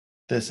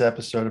This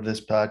episode of this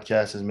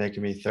podcast is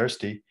making me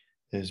thirsty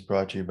is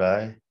brought to you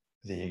by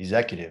The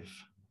Executive,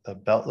 the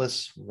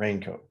beltless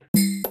raincoat.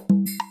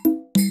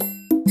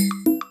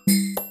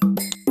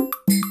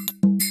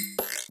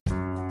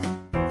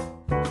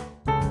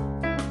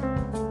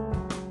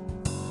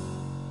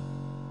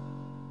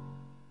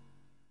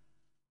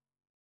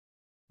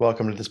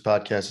 Welcome to This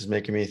Podcast is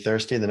Making Me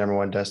Thirsty, the number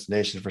one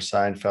destination for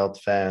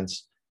Seinfeld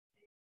fans.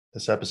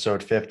 This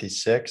episode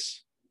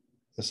 56.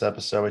 This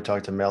episode, we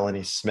talked to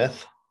Melanie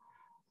Smith.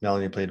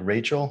 Melanie played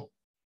Rachel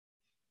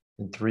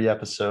in 3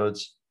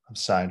 episodes of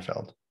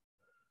Seinfeld.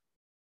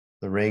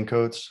 The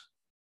Raincoats,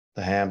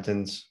 the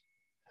Hamptons,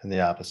 and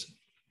the opposite.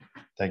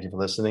 Thank you for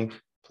listening.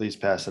 Please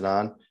pass it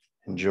on.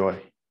 Enjoy.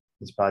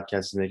 This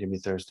podcast is making me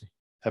thirsty.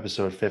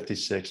 Episode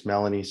 56,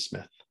 Melanie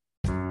Smith.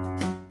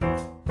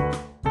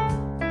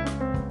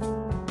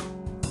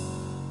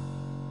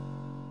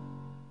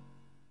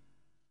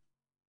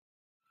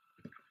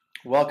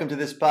 Welcome to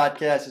This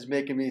Podcast is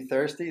Making Me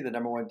Thirsty, the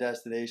number one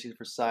destination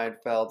for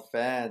Seinfeld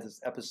fans. It's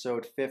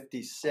episode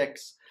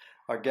 56.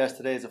 Our guest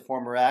today is a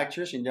former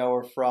actress. You know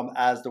her from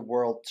As the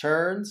World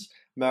Turns,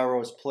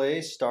 Melrose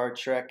Place, Star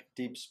Trek,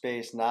 Deep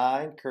Space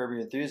Nine, Curb Your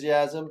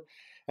Enthusiasm.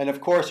 And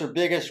of course, her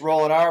biggest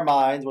role in our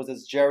minds was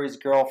as Jerry's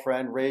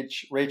girlfriend,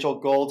 Rachel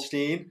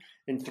Goldstein,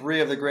 in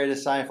 3 of the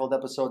greatest Seinfeld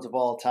episodes of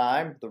all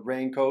time, The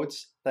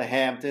Raincoats, The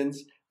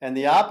Hamptons, and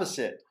The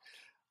Opposite.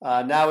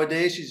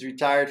 Nowadays, she's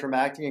retired from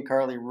acting and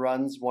currently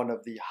runs one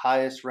of the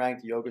highest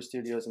ranked yoga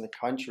studios in the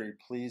country.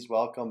 Please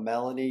welcome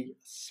Melanie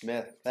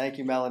Smith. Thank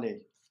you,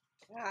 Melanie.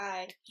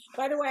 Hi.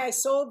 By the way, I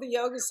sold the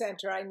yoga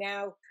center. I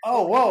now.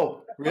 Oh,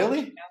 whoa.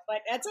 Really?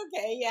 But that's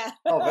okay. Yeah.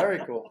 Oh, very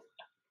cool.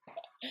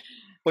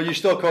 But you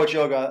still coach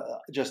yoga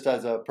just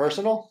as a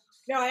personal?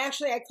 No, I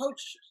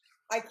coach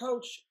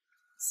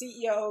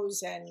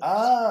CEOs and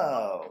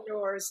Oh.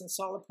 entrepreneurs and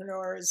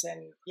solopreneurs.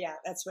 And yeah,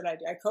 that's what I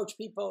do. I coach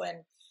people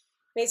and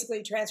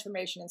basically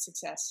transformation and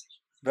success.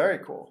 Very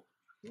cool.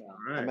 Yeah. All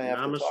right. I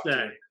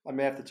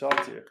may have to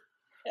talk to you.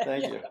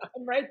 Thank you.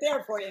 I'm right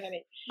there for you,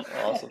 honey.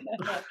 Awesome.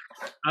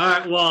 All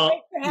right.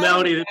 Well,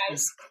 Melanie,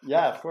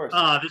 Yeah, of course.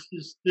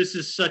 this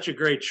is such a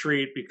great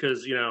treat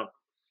because,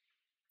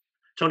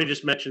 Tony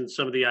just mentioned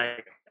some of the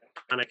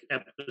iconic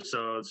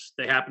episodes.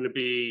 They happen to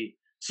be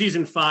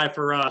season 5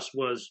 for us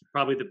was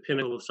probably the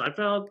pinnacle of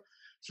Seinfeld.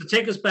 So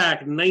take us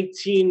back,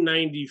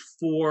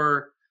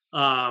 1994.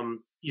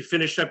 You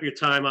finished up your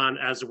time on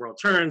As the World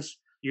Turns.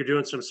 You're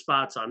doing some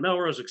spots on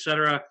Melrose,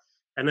 etc.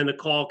 And then the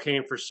call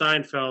came for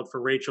Seinfeld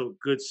for Rachel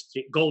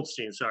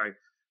Goldstein. Sorry.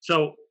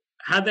 So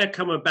how'd that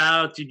come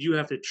about? Did you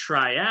have to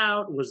try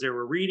out? Was there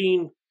a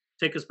reading?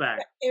 Take us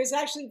back. It was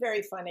actually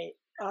very funny.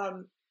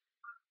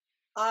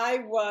 I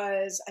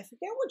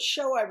forget what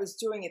show I was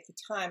doing at the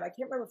time. I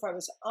can't remember if I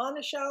was on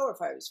the show or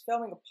if I was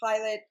filming a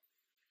pilot.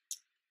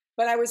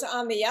 But I was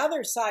on the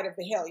other side of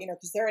the hill,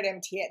 because they're at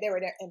MTM. They were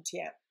at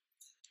MTM.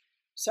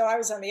 So I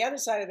was on the other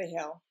side of the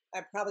hill,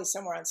 probably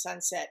somewhere on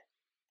Sunset.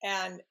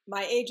 And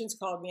my agents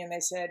called me and they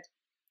said,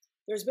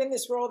 there's been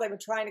this role they've been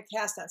trying to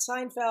cast on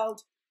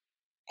Seinfeld,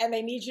 and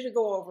they need you to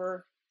go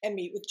over and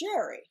meet with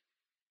Jerry.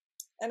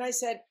 And I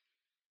said,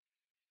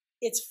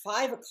 it's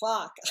 5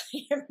 o'clock. I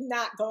am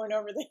not going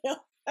over the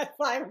hill at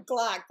 5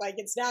 o'clock. Like,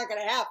 it's not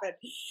going to happen.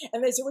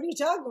 And they said, what are you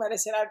talking about? I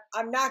said,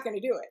 I'm not going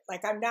to do it.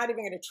 Like, I'm not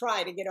even going to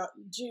try to get on.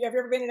 Have you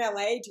ever been in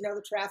LA? Do you know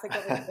the traffic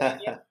over there?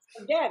 Yeah,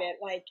 forget it.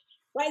 Like,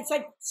 right. It's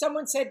like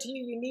someone said to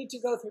you, you need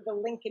to go through the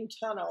Lincoln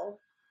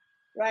Tunnel,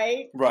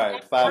 right?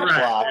 Right. 5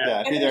 o'clock.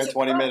 Yeah. Be there in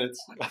 20 minutes.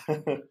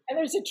 And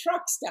there's a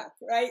truck stuck,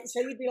 right?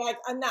 So you'd be like,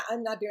 I'm not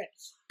doing it.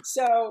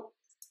 So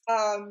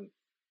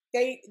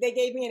they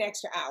gave me an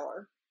extra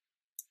hour.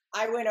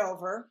 I went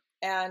over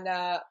and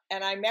I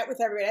met with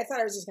everybody. I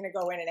thought I was just going to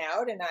go in and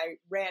out, and I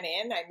ran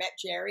in. I met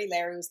Jerry.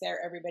 Larry was there.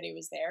 Everybody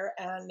was there.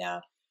 And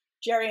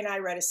Jerry and I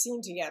read a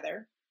scene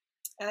together.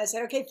 And I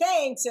said, okay,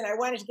 thanks. And I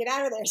wanted to get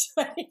out of there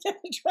so I could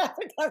get the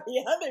traffic on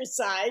the other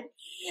side.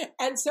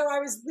 And so I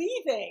was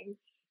leaving,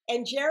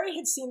 and Jerry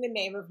had seen the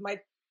name of my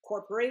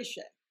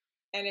corporation.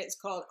 And it's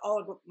called,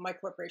 my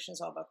corporation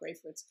is All About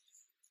Grapefruits.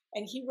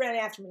 And he ran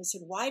after me and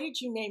said, why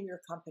did you name your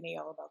company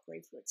All About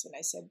Grapefruits? And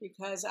I said,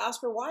 because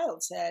Oscar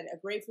Wilde said a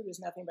grapefruit is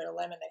nothing but a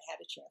lemon that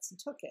had a chance and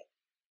took it.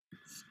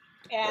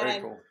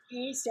 And cool.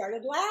 He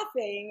started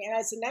laughing. And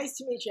I said, nice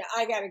to meet you.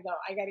 I got to go.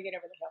 I got to get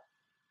over the hill.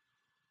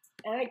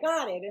 And I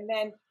got it. And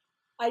then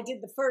I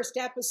did the first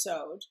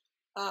episode,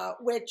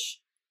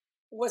 which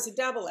was a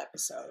double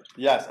episode.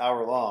 Yes,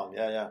 hour long.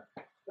 Yeah.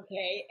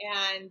 Okay.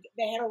 And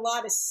they had a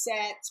lot of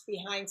sets,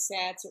 behind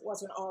sets. It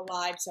wasn't all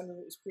live. Some of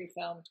it was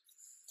pre-filmed.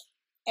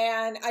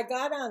 And I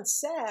got on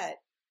set,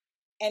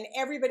 and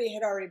everybody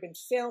had already been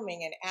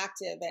filming and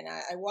active. And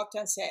I walked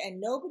on set,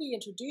 and nobody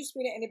introduced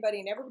me to anybody.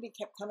 And everybody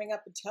kept coming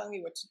up and telling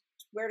me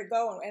where to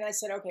go. And I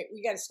said, okay,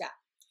 we got to stop.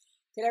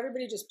 Could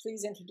everybody just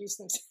please introduce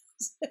themselves?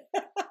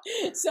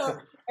 So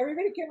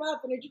everybody came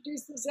up and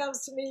introduced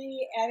themselves to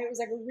me, and it was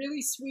like a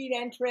really sweet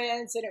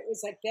entrance, and it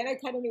was like, then I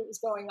kind of knew what was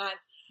going on.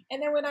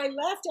 And then when I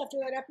left after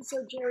that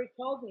episode, Jerry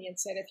called me and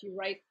said, if we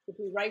write,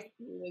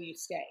 will you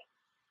stay?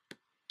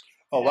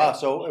 Oh wow!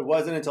 So it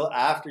wasn't until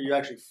after you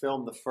actually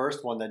filmed the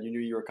first one that you knew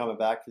you were coming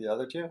back for the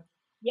other two.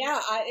 Yeah,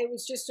 it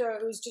was just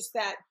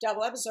that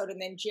double episode,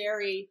 and then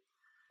Jerry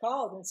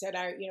called and said,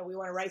 we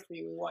want to write for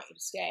you. We want you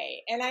to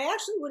stay." And I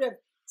actually would have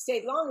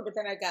stayed longer, but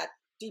then I got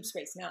Deep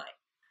Space Nine.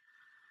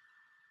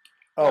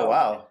 Oh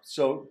wow!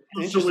 So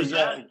interesting. was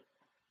that?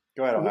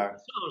 Go ahead, O'Hara.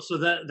 So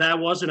that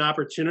was an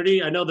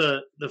opportunity. I know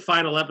the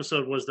final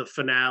episode was the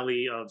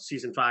finale of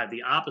season 5,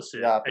 the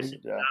opposite. And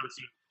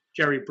obviously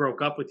Jerry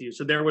broke up with you.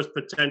 So there was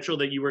potential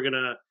that you were going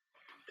to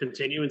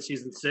continue in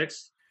season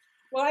 6.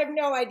 Well, I have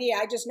no idea.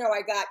 I just know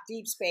I got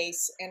Deep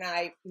Space and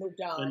I moved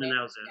on. And then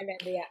that was it. And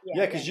then,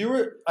 yeah, because you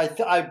were.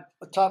 I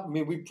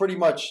mean, we pretty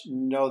much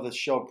know the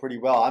show pretty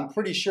well. I'm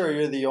pretty sure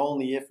you're the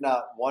only, if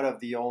not one of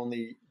the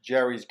only,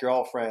 Jerry's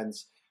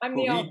girlfriends. I'm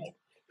the only.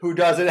 Who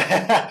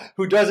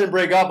doesn't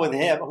break up with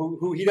him?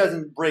 Who he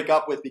doesn't break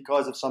up with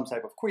because of some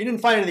type of. He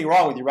didn't find anything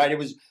wrong with you, right? It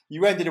was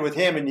you ended it with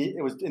him, and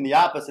it was in the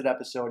opposite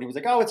episode. He was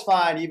like, "Oh, it's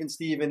fine. Even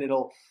Steven,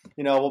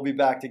 we'll be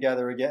back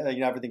together again.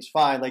 Everything's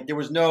fine." Like there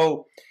was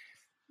no.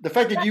 The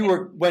fact that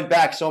you went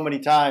back so many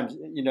times,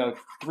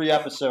 3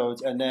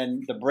 episodes, and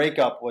then the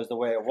breakup was the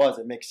way it was.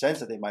 It makes sense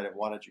that they might have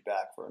wanted you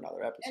back for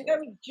another episode. And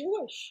I'm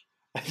Jewish.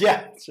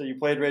 Yeah, so you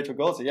played Rachel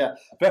Goldstein, yeah.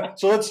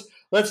 So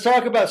let's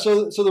talk about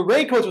so the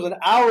Raincoats was an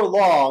hour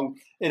long.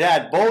 It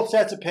had both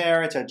sets of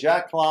parents, it had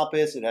Jack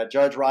Klompus, it had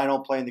Judge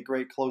Reinhold playing the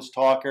great close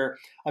talker.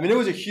 I mean, it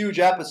was a huge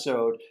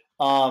episode.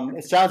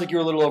 It sounds like you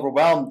were a little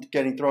overwhelmed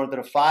getting thrown into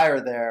the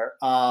fire there.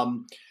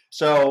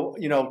 So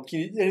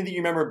anything you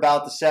remember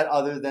about the set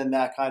other than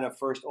that kind of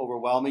first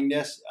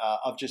overwhelmingness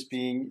of just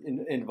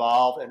being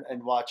involved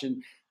and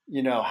watching,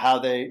 how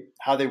they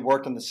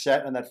worked on the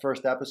set on that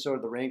first episode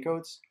of the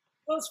Raincoats?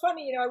 Well, it's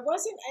funny, I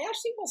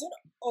actually wasn't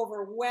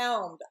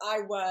overwhelmed.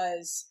 I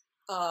was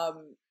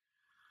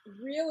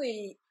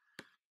really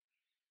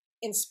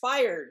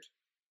inspired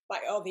by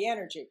all the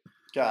energy.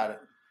 Got it.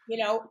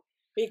 But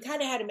you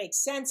kind of had to make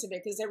sense of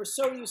it because they were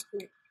so used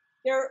to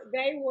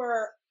they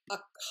were a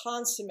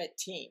consummate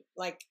team.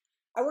 Like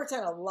I worked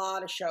on a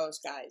lot of shows,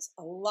 guys,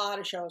 a lot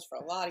of shows for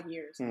a lot of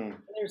years.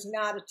 There's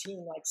not a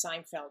team like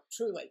Seinfeld,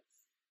 truly.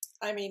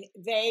 I mean,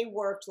 they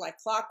worked like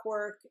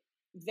clockwork.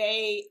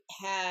 They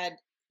had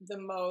the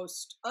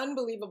most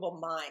unbelievable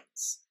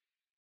minds,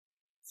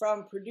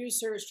 from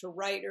producers to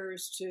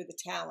writers to the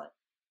talent.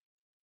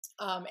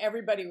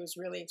 Everybody was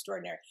really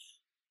extraordinary.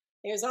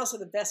 It was also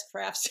the best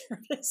craft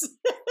service.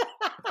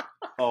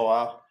 Oh,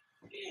 wow.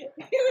 It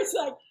was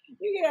like,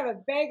 you could have a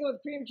bagel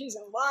with cream cheese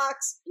and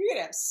lox. You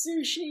could have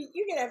sushi.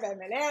 You could have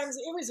M&Ms.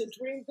 It was a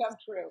dream come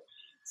true.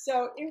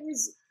 So it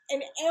was,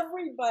 and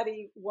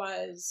everybody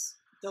was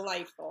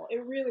delightful.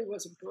 It really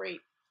was a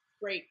great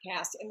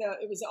cast. And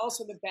it was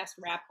also the best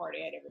rap party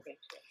I'd ever been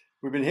to.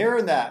 We've been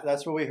hearing that.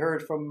 That's what we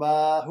heard from,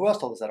 who else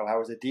told us that? How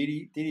was it?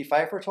 Dee Dee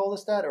Pfeiffer told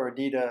us that, or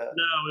Anita?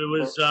 No, it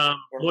was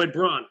Lloyd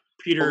Braun.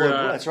 Peter.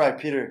 That's right,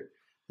 Peter.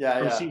 Yeah,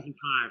 from season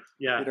 5.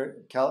 Yeah. Peter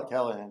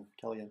Callahan.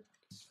 Well,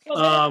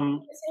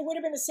 it would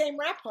have been the same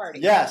rap party.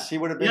 Yes, he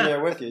would have been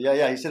there with you.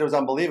 Yeah. He said it was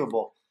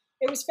unbelievable.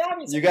 It was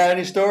fabulous. You got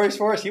any stories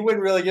for us? He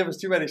wouldn't really give us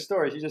too many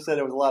stories. He just said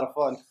it was a lot of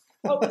fun.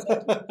 But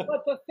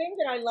the thing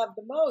that I loved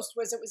the most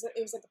was it was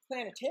at the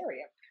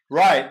planetarium.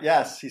 Right.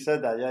 Yes, he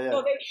said that. Yeah.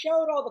 So they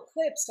showed all the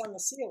clips on the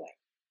ceiling.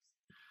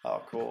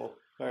 Oh, cool.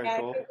 Very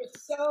cool. It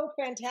was so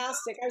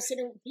fantastic. I was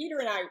sitting, Peter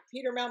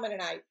Melman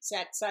and I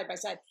sat side by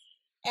side.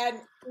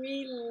 And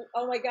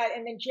oh my God.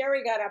 And then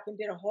Jerry got up and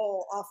did a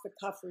whole off the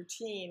cuff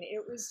routine.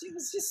 It was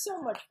just so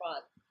much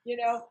fun.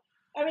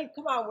 I mean,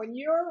 come on, when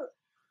you're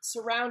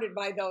surrounded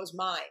by those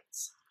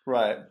minds.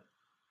 Right.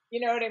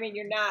 You know what I mean?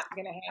 You're not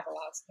going to have a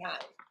lot of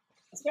time.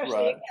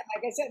 Especially,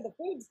 like I said, the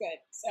food's good.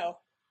 So.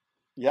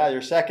 Yeah,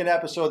 your second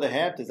episode of The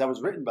Hamptons, that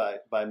was written by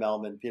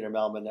Melman, Peter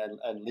Melman,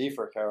 and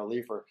Carol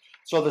Leifer.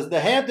 So the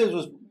Hamptons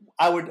was,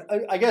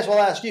 I guess I'll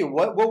ask you,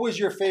 what was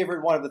your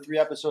favorite one of the 3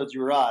 episodes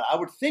you were on? I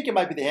would think it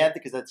might be The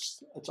Hamptons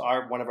because it's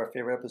one of our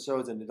favorite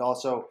episodes, and it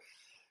also,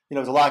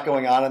 there's a lot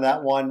going on in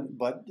that one.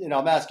 But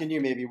I'm asking you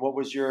maybe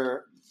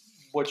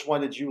which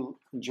one did you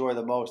enjoy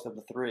the most of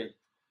the 3?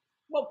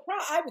 Well,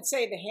 I would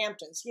say The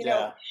Hamptons.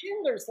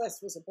 Schindler's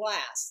List was a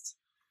blast.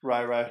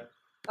 Right.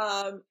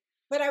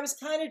 But I was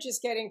kind of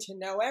just getting to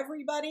know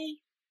everybody,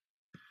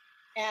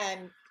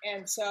 and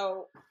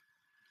so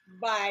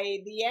by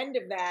the end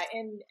of that,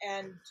 and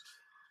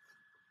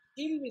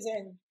Dee Dee was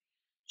in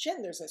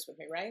Schindler's List with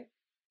me, right?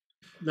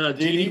 No,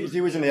 Dee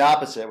Dee was in the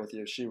opposite with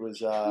you. She was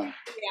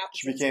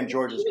she became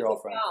George's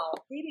girlfriend.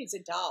 Dee Dee's a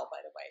doll, by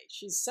the way.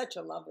 She's such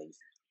a lovely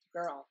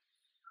girl.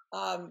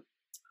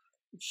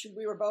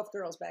 We were both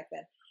girls back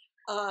then.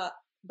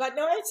 But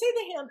no, I'd say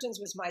The Hamptons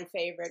was my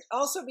favorite.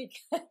 Also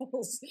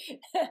because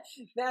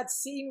that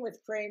scene with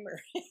Kramer.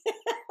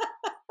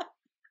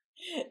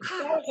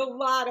 That was a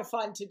lot of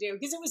fun to do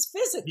because it was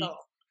physical.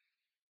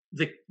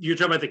 You're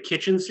talking about the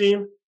kitchen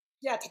scene?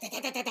 Yeah,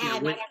 not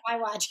on my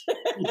watch.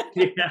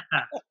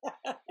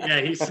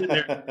 Yeah, he's sitting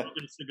there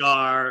smoking a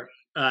cigar.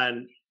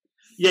 And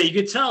yeah, you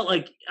could tell,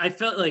 I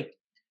felt like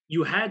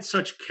you had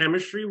such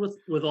chemistry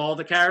with all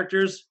the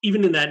characters,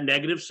 even in that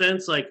negative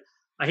sense.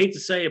 I hate to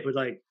say it, but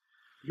like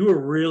you were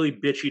really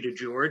bitchy to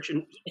George,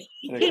 and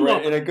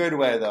in a good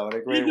way though, in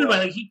a great way.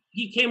 Like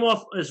he came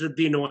off as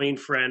the annoying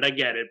friend. I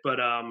get it, but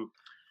and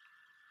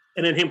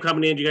then him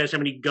coming in, do you guys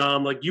have any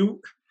gum? Like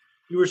you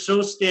were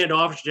so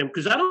standoffish to him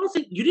because I don't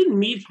think you didn't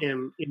meet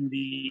him in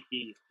the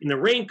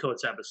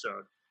Raincoats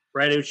episode,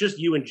 right? It was just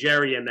you and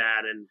Jerry in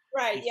that, and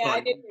right, yeah,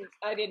 I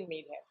didn't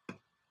meet him.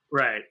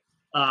 Right.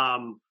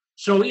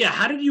 So yeah,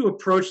 how did you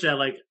approach that?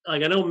 Like I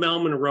know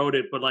Melman wrote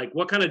it, but like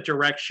what kind of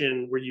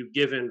direction were you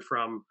given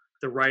from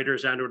the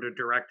writers and or the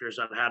directors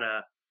on how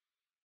to,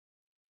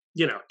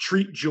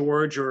 treat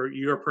George or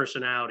your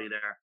personality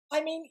there?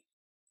 I mean,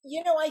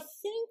 I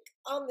think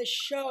on the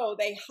show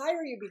they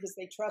hire you because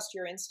they trust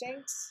your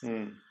instincts.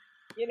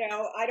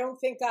 I don't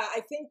think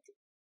I think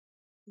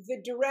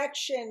the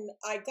direction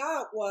I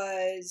got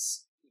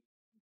was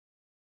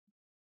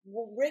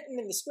written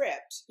in the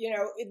script.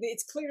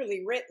 It's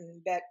clearly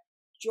written that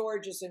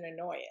George is an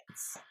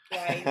annoyance,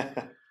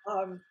 right?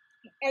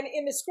 And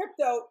in the script,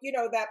 though,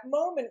 that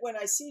moment when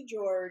I see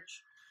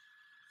George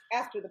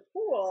after the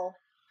pool,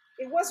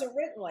 it wasn't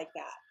written like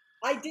that.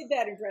 I did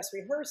that in dress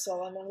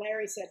rehearsal, and then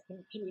Larry said,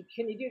 "Can you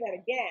do that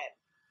again?"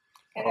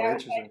 And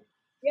interesting.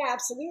 Yeah,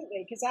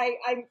 absolutely. Because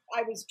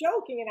I was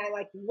joking, and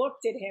I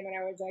looked at him, and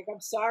I was like,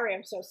 "I'm sorry,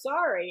 I'm so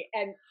sorry."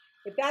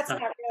 But that's not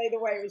really the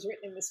way it was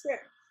written in the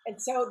script.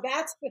 And so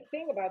that's the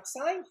thing about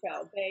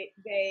Seinfeld.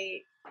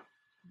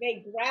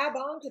 They grab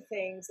onto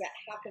things that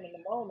happen in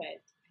the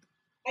moment.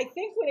 I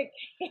think when it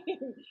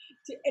came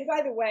to, and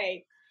by the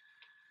way,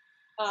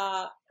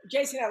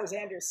 Jason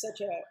Alexander is such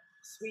a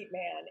sweet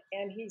man,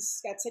 and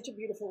he's got such a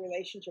beautiful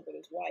relationship with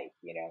his wife,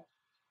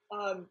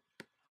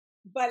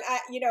 But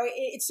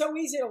it's so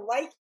easy to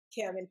like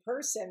him in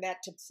person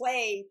that to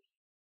play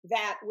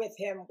that with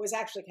him was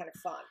actually kind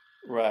of fun.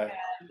 Right.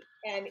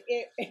 And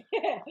it, him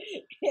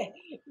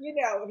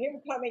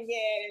coming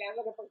in and I'm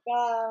looking for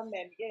gum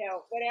and,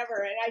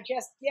 whatever. And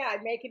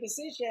I'd make a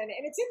decision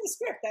and it's in the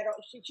script.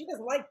 She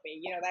doesn't like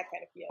me, that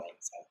kind of feeling.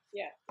 So,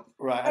 yeah.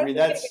 Right. I mean,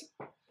 that's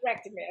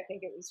corrected me. I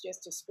think it was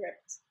just a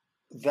script.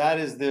 That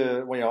is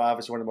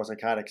obviously one of the most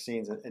iconic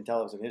scenes in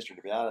television history,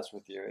 to be honest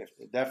with you.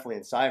 Definitely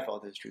in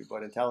Seinfeld history,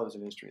 but in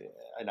television history.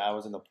 And I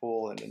was in the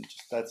pool and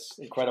that's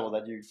incredible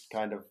that you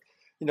kind of,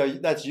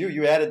 that's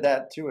you added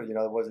that to it.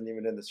 It wasn't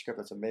even in the script.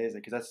 That's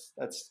amazing because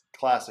that's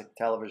classic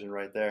television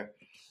right there.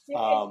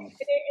 Yeah, and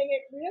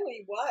it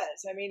really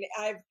was. I mean,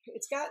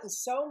 it's gotten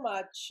so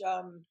much.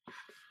 I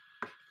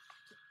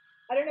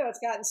don't know. It's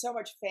gotten so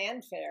much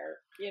fanfare.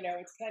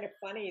 It's kind of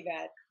funny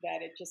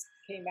that it just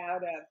came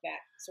out of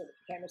that sort of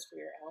chemistry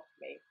or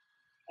alchemy.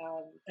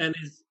 And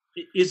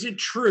is it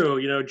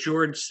true?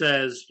 George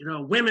says,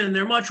 women,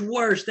 they're much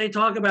worse. They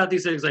talk about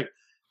these things like.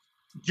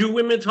 Do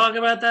women talk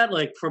about that?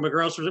 Like from a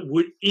girl's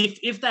perspective,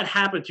 if that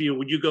happened to you,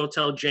 would you go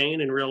tell Jane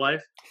in real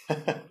life?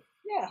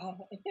 Yeah.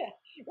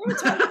 We would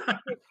talk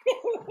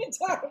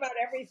about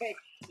everything,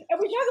 and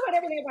we talk about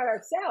everything about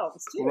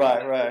ourselves too.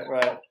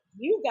 Right.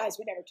 You guys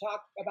would never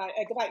talk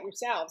about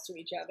yourselves to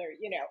each other.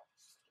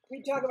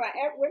 We talk about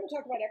women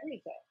talk about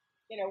everything.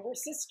 We're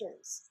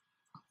sisters.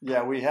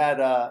 Yeah, we had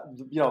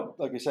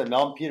like we said,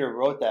 Mel and Peter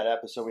wrote that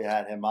episode. We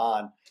had him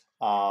on.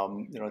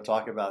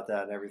 Talk about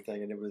that and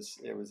everything, and it was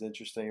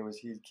interesting.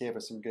 He gave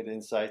us some good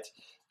insights.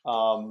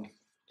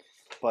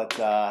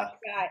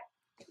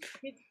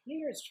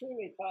 Peter's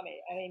truly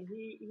funny. I mean,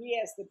 he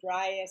has the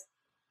driest.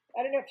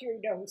 I don't know if you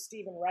know who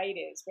Stephen Wright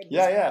is, but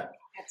yeah,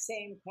 that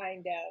same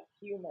kind of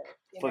humor.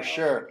 For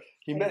sure.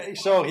 He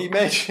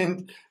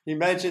mentioned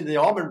the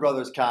Allman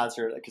Brothers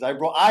concert because I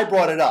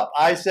brought it up.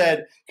 I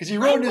said because he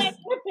wrote with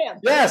him.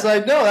 Yes, I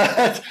know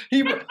that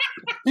he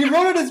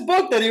wrote in his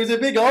book that he was a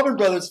big Allman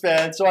Brothers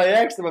fan. So I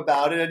asked him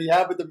about it, and he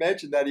happened to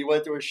mention that he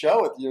went to a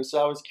show with you.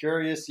 So I was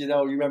curious. You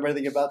remember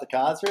anything about the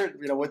concert?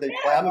 What they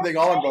play? I'm a big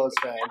Allman Brothers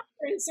fan.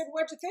 He said,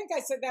 "What'd you think?" I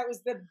said, "That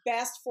was the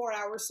best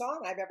 4-hour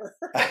song I've ever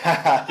heard."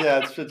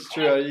 Yeah, it's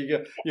true.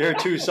 You hear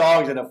 2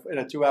 songs in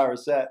a 2-hour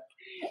set.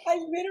 I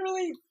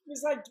literally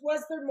was like,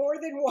 "Was there more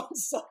than one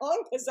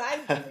song?" Because I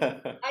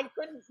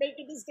couldn't make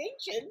a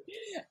distinction.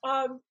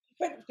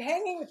 But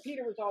hanging with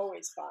Peter was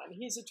always fun.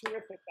 He's a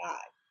terrific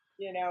guy.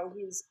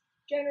 He's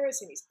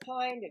generous and he's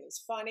kind and he's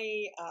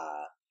funny.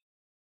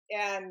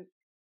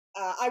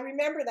 I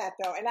remember that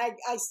though, and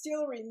I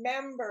still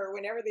remember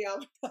whenever the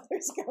Allman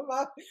Brothers come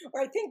up,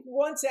 or I think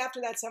once after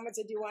that someone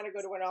said, "Do you want to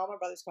go to an Allman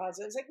Brothers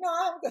concert?" I was like, "No,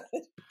 I'm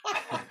good."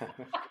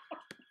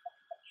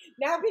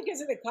 Not because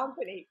of the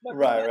company, but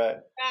right.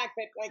 The fact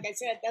that, like I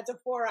said, that's a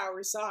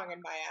 4-hour song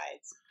in my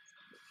eyes.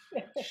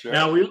 Sure.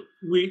 Now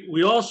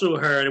we also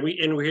heard, and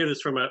we hear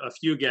this from a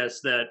few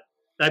guests that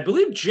I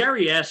believe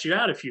Jerry asked you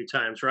out a few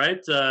times,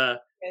 right?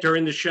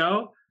 During the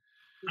show.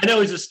 I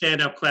know he's a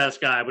stand-up class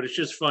guy, but it's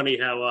just funny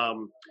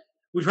how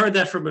we've heard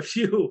that from a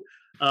few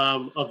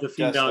of the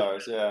female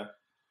guest stars. Yeah.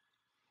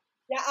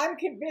 Yeah, I'm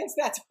convinced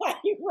that's why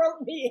he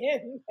wrote me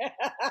in.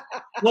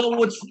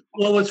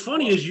 What's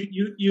funny is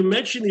you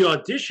mentioned the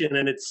audition,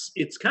 and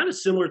it's kind of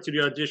similar to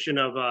the audition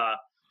of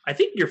I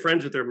think you're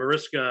friends with her,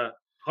 Mariska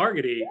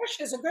Hargitay.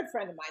 Is a good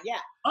friend of mine. Yeah.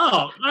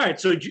 Oh, all right.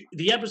 So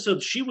the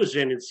episode she was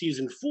in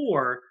season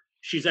 4,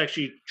 she's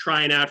actually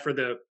trying out for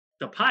the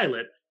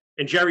pilot,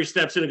 and Jerry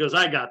steps in and goes,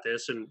 "I got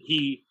this," and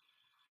he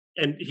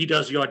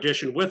does the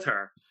audition with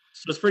her.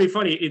 So it's pretty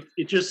funny.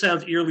 It just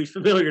sounds eerily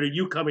familiar to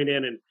you coming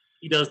in, and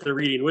he does the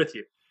reading with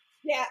you.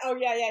 Yeah. Oh,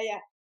 yeah, yeah, yeah.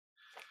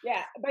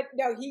 Yeah, but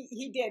no,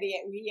 he did.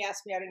 He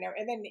asked me out of nowhere,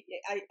 and then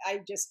I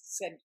just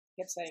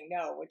kept saying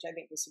no, which I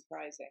think was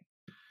surprising.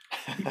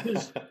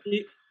 Because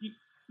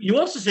you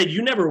also said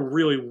you never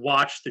really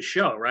watched the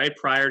show, right?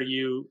 Prior to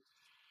you.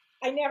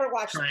 I never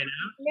watched trying it.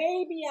 out?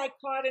 Maybe I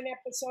caught an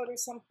episode or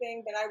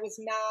something, but I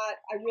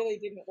really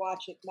didn't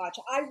watch it much.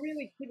 I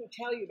really couldn't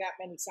tell you that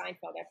many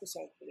Seinfeld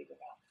episodes, believe it or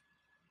not.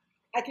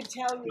 I could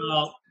tell you.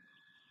 Well,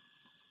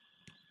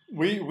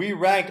 We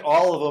ranked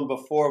all of them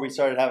before we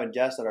started having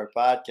guests on our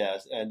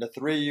podcast, and the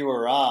 3 you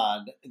were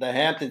on, the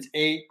Hamptons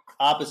 8,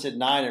 Opposite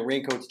 9, and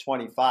Raincoats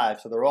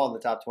 25. So they're all in the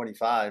top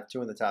 25,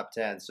 2 in the top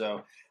 10.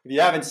 So if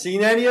you haven't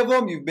seen any of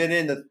them, you've been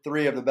in the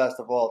 3 of the best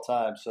of all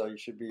time. So you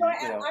should be. Well,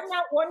 I'm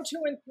not 1,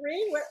 2, and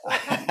 3.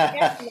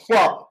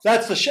 Well,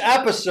 that's the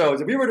episodes.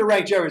 If you were to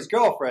rank Jerry's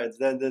girlfriends,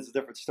 then there's a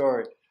different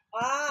story.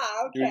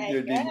 Okay.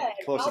 You'd be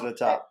closer to the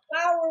top.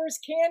 Flowers,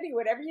 candy,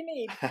 whatever you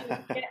need.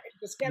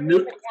 Just get me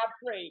in the top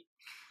 3.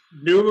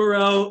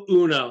 Numero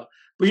uno.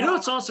 But you know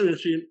what's also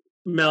interesting,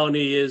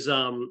 Melanie, is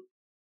and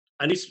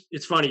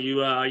it's funny, you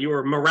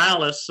were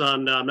Morales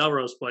on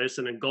Melrose Place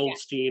and then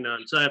Goldstein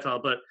on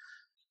Seinfeld, but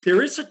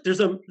there's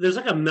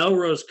like a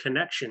Melrose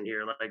connection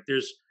here. Like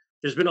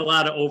there's been a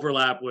lot of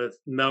overlap with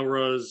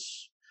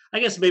Melrose. I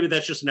guess maybe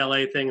that's just an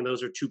LA thing, and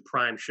those are 2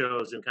 prime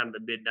shows in kind of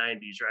the mid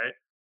 '90s, right?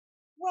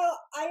 Well,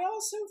 I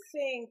also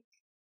think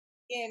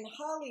in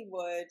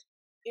Hollywood,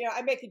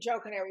 I make a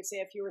joke and I would say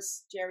if you were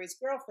Jerry's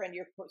girlfriend,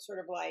 you're sort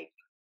of like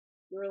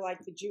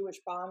the Jewish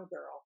Bond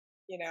girl,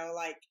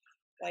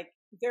 like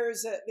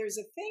there's a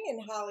thing in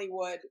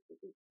Hollywood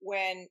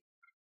when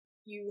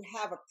you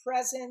have a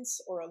presence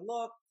or a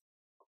look,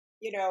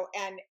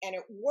 and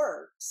it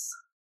works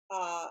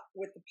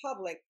with the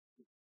public.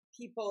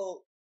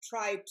 People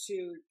try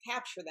to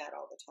capture that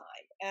all the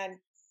time, and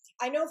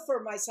I know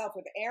for myself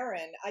with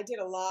Aaron, I did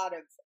a lot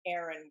of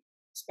Aaron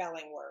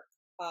spelling work.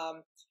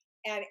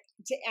 And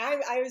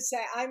I would say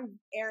I'm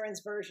Aaron's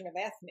version of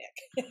ethnic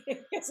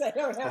because I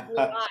don't have blue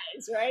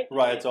eyes, right?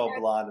 Right, it's all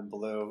blonde and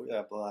blue.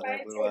 Yeah, blonde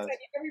right? and blue So eyes. it's like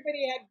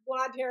everybody had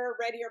blonde hair,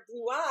 red hair,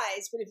 blue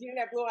eyes, but if you didn't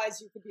have blue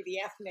eyes, you could be the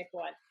ethnic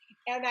one.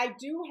 And I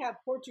do have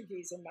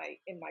Portuguese in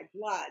my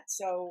blood,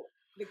 so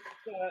the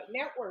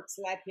networks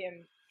let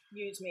him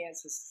use me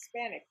as a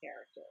Hispanic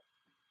character.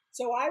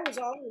 So I was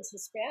always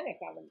Hispanic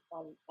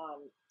on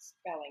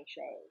spelling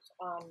shows.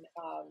 On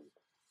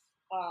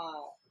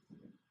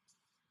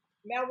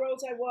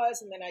Melrose I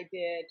was, and then I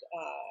did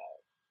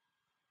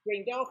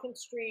Green Dolphin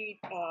Street,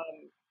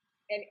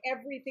 and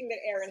everything that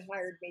Aaron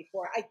hired me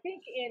for. I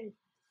think in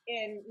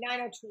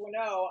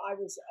 90210 I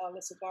was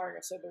Alyssa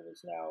Garner, so there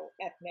was no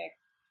ethnic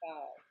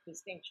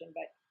distinction.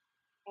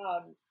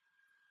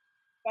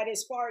 But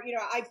as far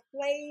I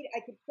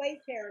could play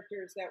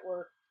characters that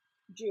were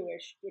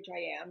Jewish, which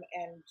I am,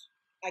 and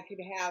I could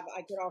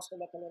also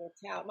look a little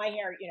Italian. My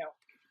hair,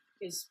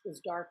 is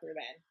darker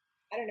then.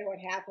 I don't know what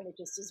happened. It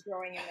just is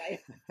growing in my.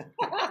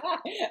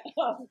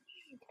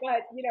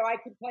 But I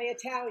could play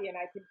Italian.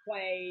 I could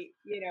play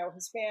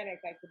Hispanic.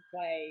 I could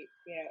play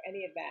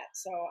any of that.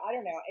 So I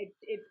don't know.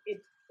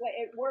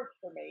 It worked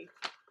for me.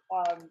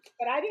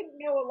 But I didn't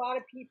know a lot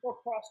of people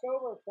crossed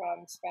over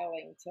from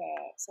spelling to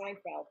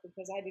Seinfeld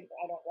because I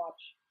don't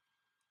watch.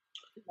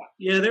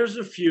 Yeah, there's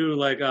a few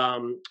like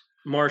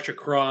Marsha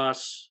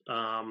Cross.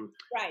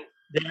 Right.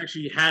 They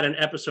actually had an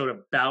episode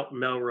about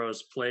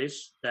Melrose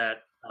Place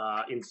that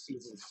in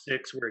season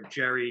 6 where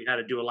Jerry had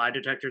to do a lie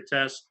detector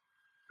test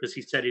because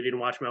he said he didn't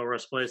watch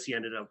Melrose Place. He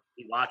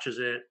watches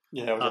it.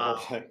 Yeah, it was a whole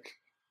thing.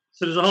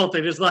 So there's a whole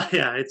thing. There's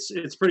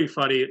it's pretty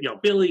funny.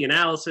 Billy and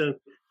Allison. And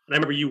I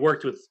remember you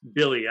worked with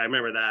Billy. I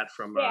remember that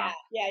from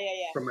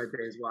from my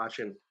days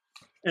watching.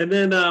 And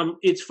then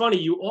it's funny.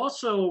 You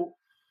also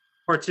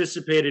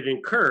participated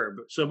in Curb.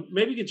 So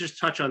maybe you could just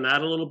touch on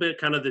that a little bit,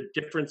 kind of the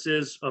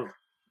differences of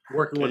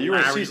working with you were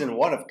in Larry. season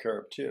 1 of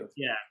Curb too.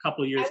 Yeah, a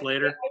couple of years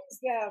later. That was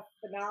the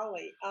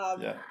finale.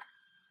 Yeah.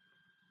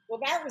 Well,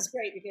 that was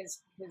great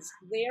because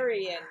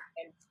Larry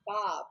and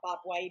Bob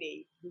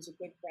Whitey, who's a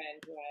good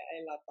friend, who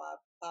I love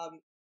Bob,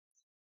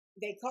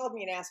 they called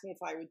me and asked me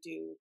if I would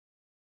do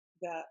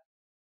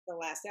the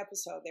last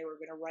episode. They were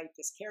going to write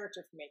this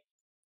character for me.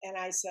 And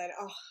I said,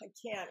 oh, I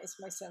can't. It's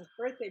my son's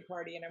birthday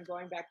party, and I'm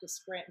going back to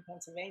Scranton,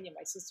 Pennsylvania.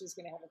 My sister's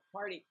going to have a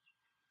party.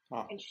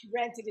 Huh. And she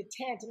rented a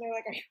tent. And they're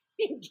like, are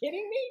you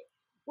kidding me?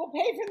 We'll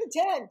pay for the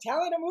tent.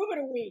 Tell her to move in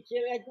a week.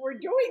 You're like, we're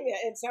doing it.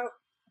 And so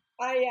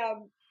I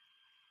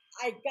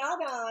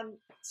got on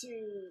to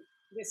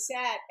the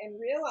set and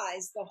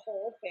realized the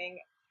whole thing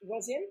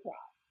was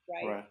improv,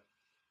 right?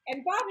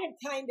 And Bob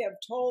had kind of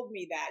told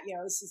me that,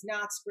 this is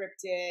not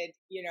scripted,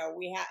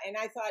 and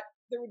I thought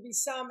there would be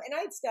some, and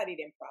I'd studied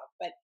improv,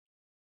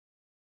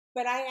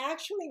 but I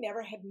actually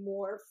never had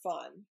more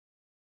fun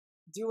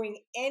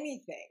doing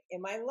anything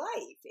in my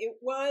life. It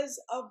was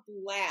a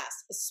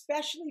blast,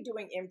 especially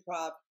doing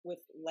improv with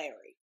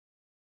Larry,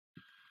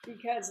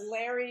 because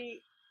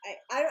Larry,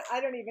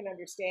 I don't even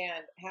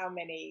understand how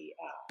many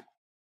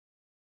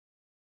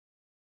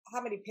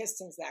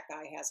pistons that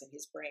guy has in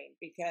his brain,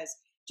 because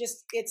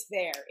just it's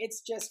there.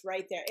 It's just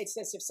right there. It's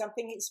just, if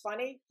something is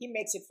funny, he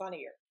makes it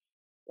funnier,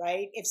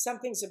 right? If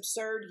something's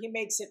absurd, he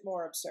makes it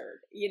more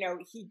absurd. You know,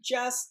 he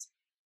just,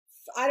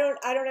 I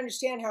don't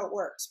understand how it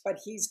works, but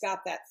he's got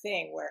that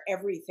thing where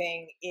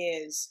everything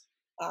is,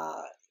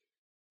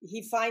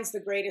 he finds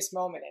the greatest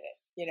moment in it,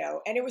 you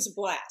know, and it was a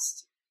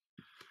blast.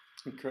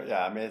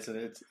 Yeah, I mean, it's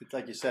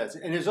like you said,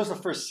 and it was also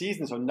the first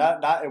season, so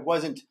not it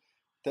wasn't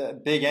the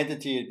big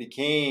entity it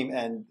became,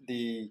 and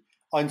the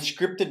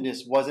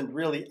unscriptedness wasn't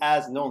really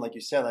as known, like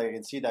you said. Like I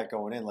can see that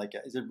going in. Like,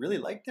 is it really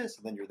like this?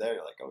 And then you're there,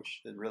 you're like, oh,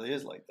 it really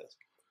is like this.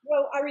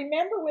 Well, I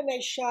remember when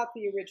they shot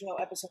the original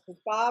episode,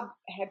 because Bob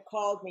had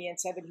called me and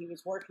said that he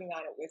was working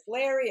on it with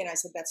Larry, and I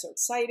said, that's so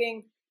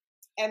exciting.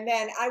 And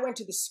then I went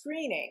to the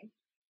screening,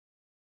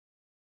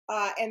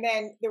 and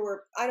then there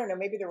were, I don't know,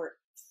 maybe there were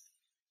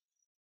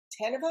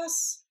 10 of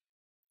us,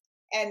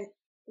 and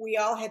we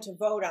all had to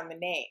vote on the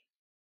name.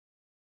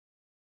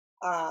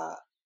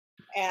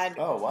 And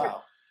oh,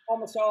 wow.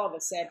 Almost all of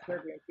us said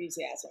Curb Your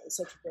Enthusiasm. It was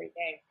such a great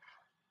name.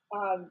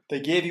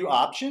 They gave you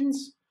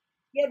options?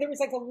 Yeah, there was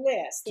like a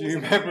list. Do you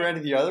remember any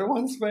of the other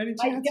ones by any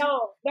chance? I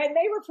don't. And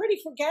they were pretty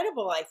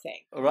forgettable, I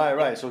think.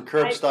 Right. So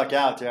Curb stuck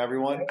out to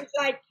everyone? It was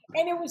like,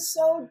 and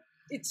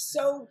it's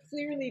so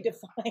clearly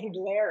defined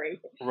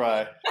Larry.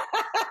 Right.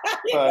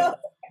 Know?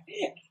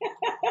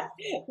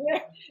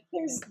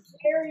 There's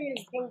Larry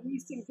is the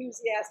least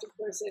enthusiastic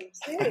person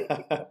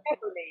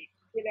ever made,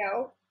 you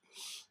know?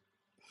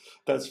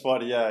 That's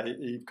funny. Yeah,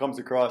 he comes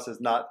across as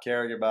not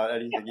caring about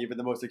anything, even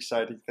the most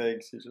exciting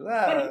things. He's just,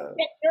 But he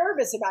get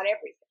nervous about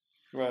everything.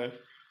 Right.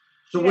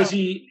 So was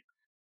he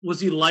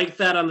like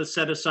that on the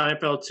set of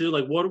Seinfeld too?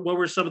 Like, what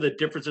were some of the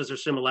differences or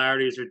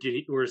similarities,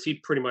 or is he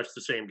pretty much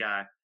the same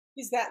guy?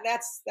 He's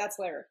that's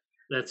Larry.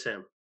 That's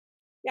him.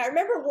 Yeah, I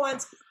remember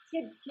once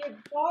he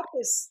bought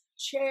this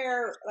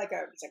chair,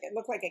 it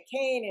looked like a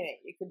cane, and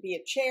it could be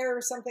a chair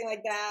or something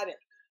like that, and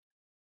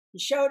he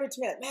showed it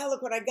to me, like, man,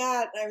 look what I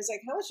got. And I was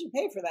like, how much did you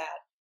pay for that?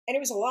 And it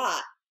was a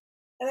lot.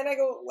 And then I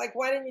go, like,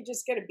 why didn't you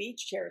just get a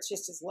beach chair? It's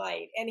just as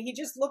light. And he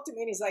just looked at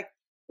me and he's like,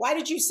 why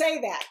did you say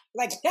that?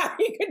 Like, now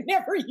he could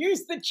never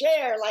use the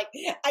chair. Like,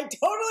 I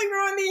totally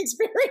ruined the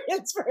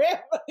experience for him.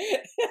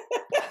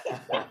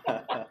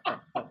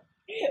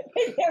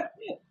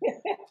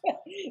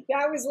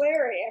 That was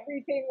Larry.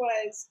 Everything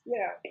was, you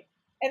know.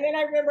 And then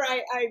I remember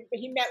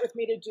he met with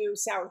me to do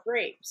Sour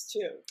Grapes,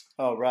 too.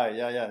 Oh, right.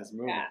 Yeah. His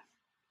movie.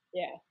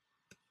 Yeah.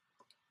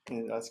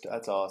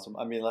 That's awesome.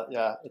 I mean,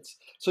 yeah, it's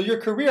so your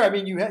career. I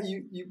mean,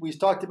 you we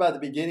talked about at the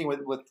beginning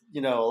with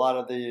you know, a lot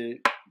of the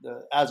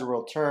As the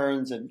World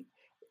Turns, and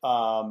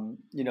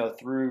you know,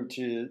 through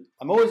to,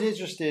 I'm always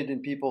interested in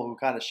people who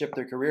kind of shift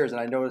their careers,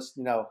 and I noticed,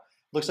 you know,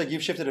 looks like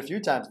you've shifted a few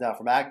times now,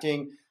 from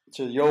acting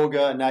to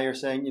yoga, and now you're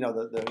saying, you know,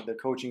 the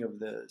coaching of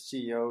the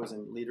CEOs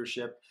and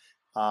leadership.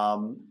 You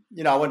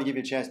know, I want to give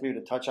you a chance maybe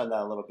to touch on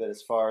that a little bit,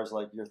 as far as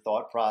like your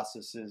thought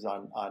processes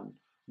on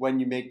when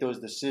you make those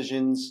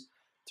decisions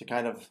to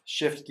kind of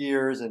shift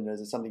gears, and is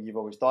it something you've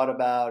always thought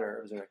about,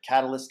 or is there a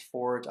catalyst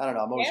for it? I don't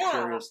know. I'm always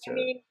curious to. I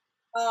mean,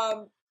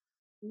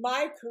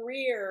 my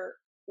career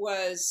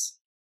was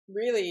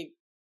really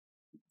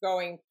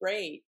going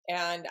great,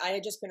 and I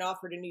had just been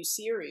offered a new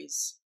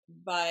series,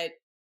 but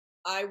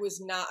I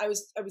was not. I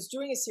was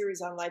doing a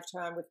series on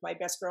Lifetime with my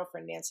best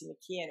girlfriend Nancy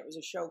McKeon. It was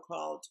a show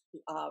called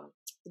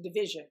The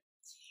Division,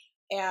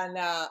 and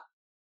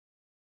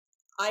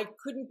I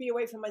couldn't be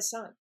away from my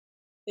son.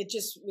 It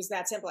just was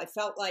that simple. I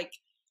felt like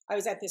I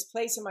was at this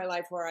place in my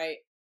life where I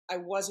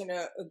wasn't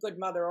a good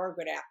mother or a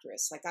good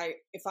actress. Like,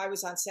 if I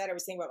was on set, I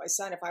was thinking about my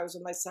son. If I was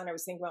with my son, I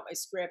was thinking about my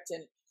script.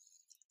 And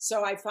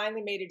so I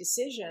finally made a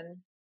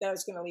decision that I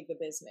was going to leave the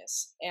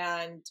business.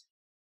 And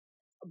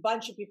a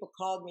bunch of people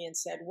called me and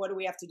said, what do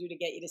we have to do to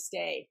get you to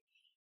stay?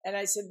 And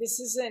I said, this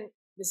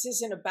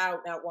isn't about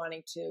not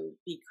wanting to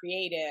be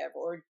creative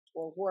or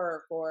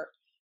work,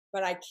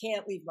 but I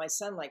can't leave my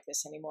son like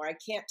this anymore. I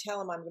can't tell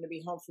him I'm going to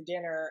be home for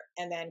dinner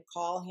and then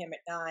call him at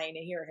 9 and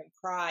hear him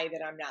cry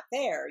that I'm not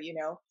there, you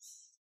know?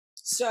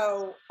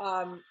 So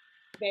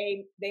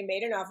they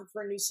made an offer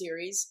for a new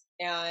series,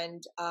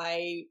 and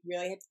I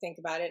really had to think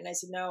about it. And I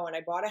said no. And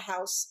I bought a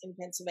house in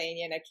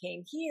Pennsylvania, and I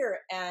came here,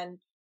 and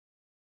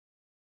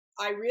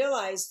I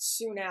realized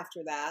soon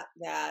after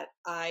that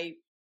I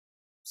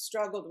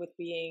struggled with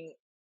being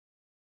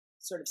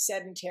sort of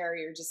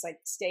sedentary or just like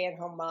stay at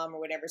home mom or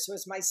whatever. So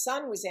as my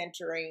son was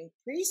entering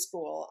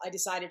preschool, I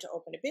decided to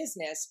open a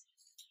business.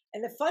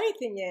 And the funny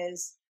thing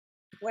is,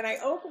 when I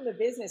opened the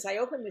business, I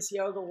opened this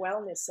yoga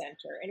wellness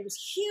center, and it was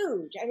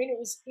huge. I mean, it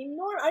was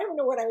enormous. I don't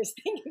know what I was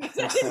thinking, because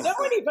I didn't know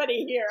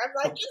anybody here. I'm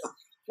like, just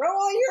throw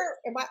all your,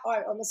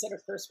 I almost said a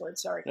curse word,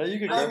 sorry. Yeah, you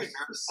could curse.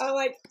 I'm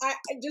like, I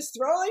just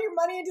throw all your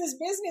money into this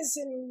business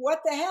and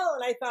what the hell?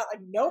 And I thought,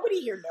 like, nobody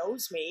here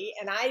knows me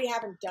and I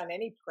haven't done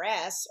any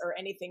press or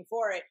anything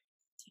for it.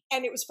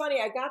 And it was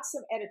funny, I got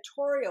some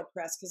editorial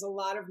press because a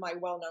lot of my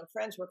well-known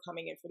friends were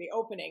coming in for the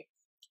opening.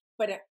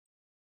 But it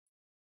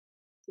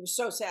was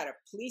so sad, a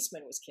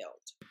policeman was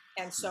killed.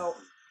 And so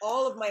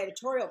all of my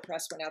editorial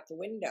press went out the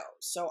window.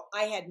 So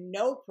I had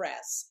no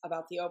press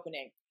about the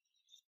opening.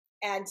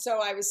 And so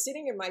I was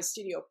sitting in my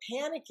studio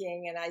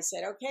panicking, and I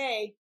said,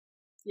 okay,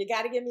 you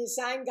got to give me a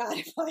sign, God.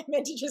 If I'm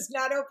meant to just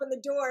not open the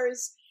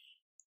doors,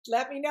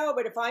 let me know.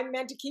 But if I'm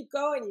meant to keep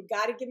going, you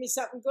got to give me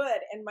something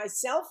good. And my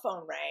cell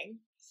phone rang,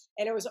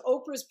 and it was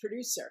Oprah's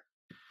producer.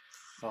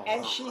 Oh,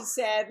 and she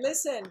said,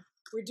 listen,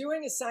 we're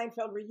doing a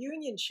Seinfeld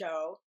reunion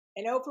show,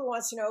 and Oprah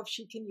wants to know if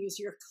she can use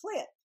your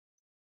clip.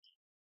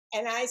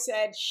 And I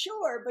said,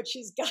 sure, but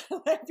she's got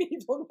to let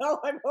people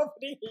know I'm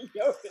opening a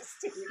yoga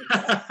studio.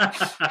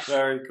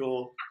 Very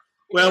cool.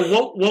 Well,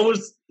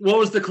 what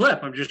was the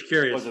clip? I'm just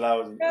curious. Was it I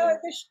was in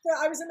the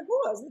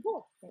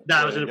pool.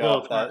 That was in the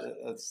pool. That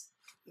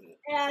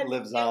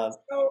lives on.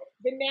 So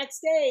the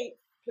next day,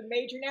 the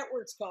major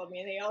networks called me,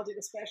 and they all did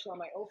a special on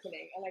my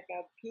opening, like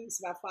a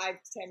piece, about 5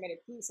 to 10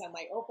 minute piece on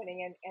my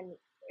opening, and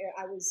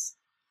I was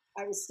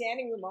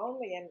standing room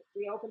only, and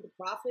we opened the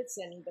profits,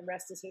 and the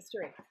rest is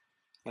history.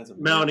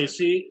 Melanie,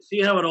 see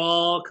how it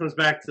all comes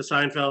back to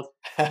Seinfeld,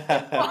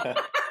 right?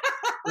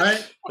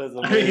 That's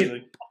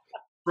amazing.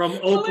 From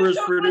Oprah's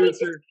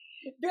producer,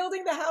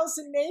 building the house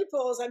in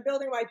Naples. I'm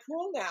building my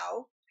pool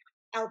now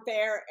out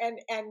there, and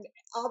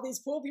all these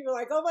pool people are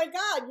like, "Oh my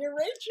God, you're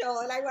Rachel!"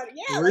 And I went,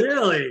 "Yeah,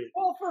 really?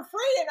 Pool for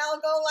free?" And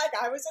I'll go like,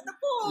 "I was in the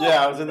pool."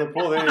 Yeah, I was in the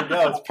pool. There you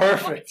go. It's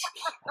perfect.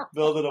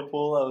 Building a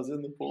pool. I was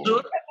in the pool.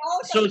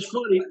 So it's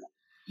funny.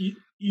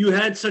 You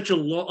had such a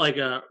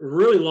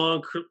really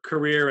long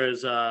career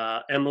as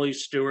Emily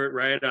Stewart,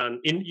 right? That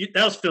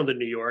was filmed in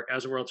New York,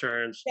 As the World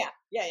Turns.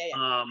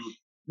 Yeah.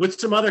 With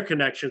some other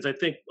connections, I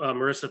think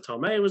Marissa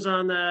Tomei was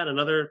on that,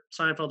 another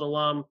Seinfeld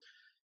alum,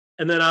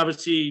 and then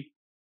obviously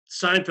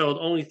Seinfeld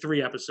only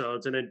 3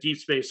 episodes, and then Deep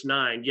Space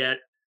Nine. Yet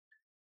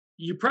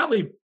you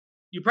probably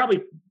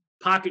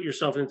pocket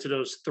yourself into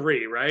those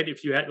 3, right?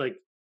 If you had like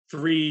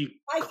 3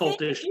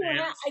 cultish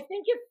fans.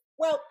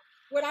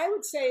 What I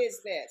would say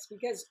is this,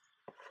 because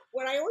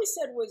what I always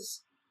said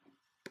was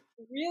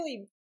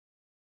really,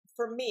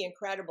 for me,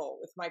 incredible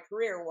with my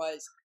career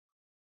was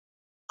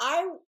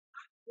I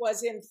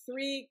was in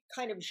 3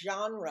 kind of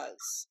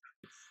genres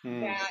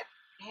that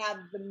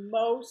had the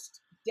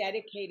most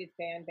dedicated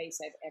fan base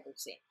I've ever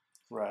seen.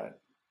 Right.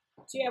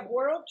 So you have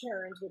World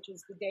Turns, which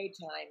is the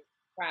daytime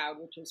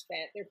crowd, which is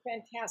they're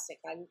fantastic.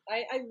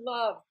 I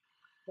love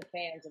the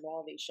fans of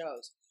all these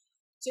shows.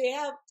 So you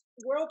have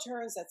World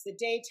Turns, that's the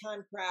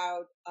daytime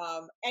crowd.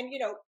 And,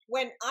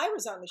 when I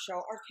was on the show,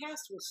 our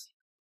cast was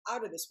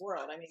out of this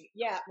world. I mean,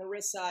 yeah,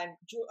 Marissa and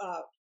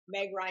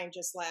Meg Ryan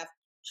just left.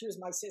 She was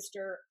my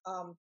sister.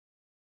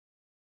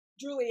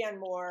 Julianne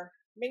Moore,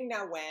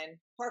 Ming-Na Wen,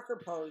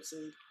 Parker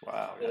Posey,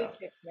 Billy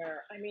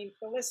Fichtner. I mean,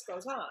 the list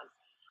goes on.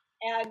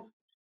 And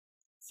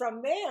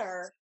from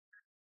there,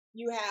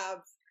 you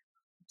have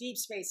Deep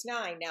Space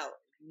Nine. Now,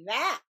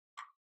 that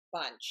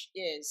bunch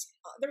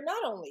they're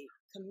not only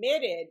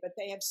committed, but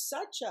they have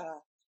such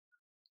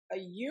a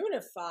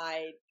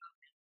unified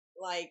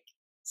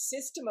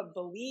system of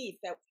belief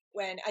that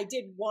when I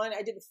did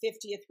the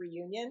 50th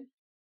reunion,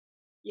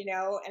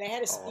 and I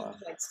had to speak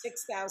to like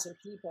 6,000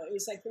 people. It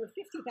was like there were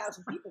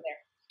 50,000 people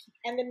there.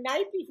 And the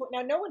night before,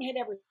 now no one had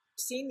ever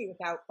seen me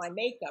without my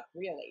makeup,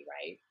 really,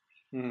 right?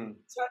 Mm-hmm.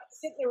 So I would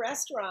sit in the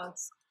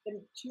restaurants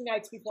the 2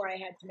 nights before I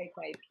had to make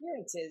my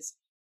appearances,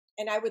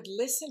 and I would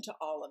listen to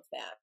all of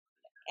them.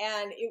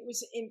 And it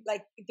was in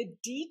the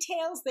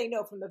details they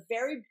know from the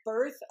very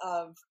birth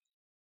of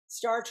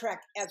Star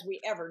Trek as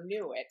we ever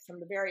knew it, from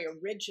the very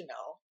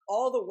original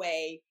all the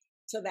way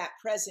to that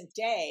present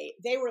day.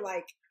 They were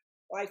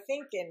I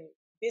think in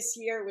this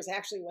year was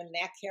actually when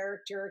that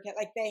character,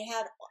 they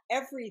had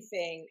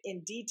everything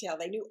in detail.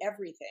 They knew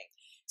everything.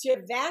 So you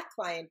have that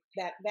client,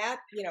 that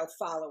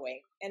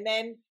following. And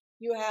then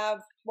you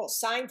have,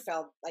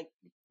 Seinfeld,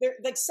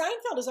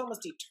 Seinfeld is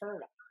almost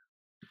eternal.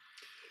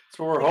 That's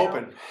what we're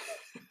hoping.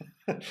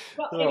 The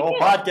whole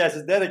podcast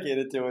is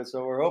dedicated to it,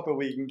 so we're hoping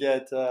we can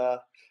get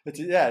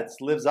it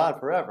lives on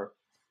forever.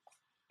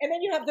 And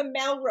then you have the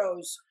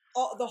Melrose,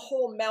 the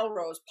whole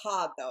Melrose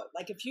pod, though.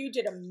 Like if you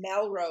did a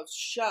Melrose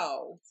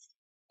show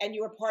and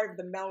you were part of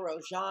the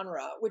Melrose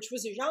genre, which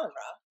was a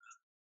genre,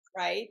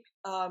 right?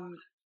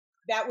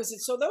 That was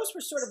it. So those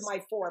were sort of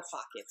my 4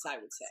 pockets, I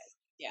would say.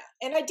 Yeah,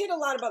 and I did a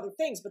lot of other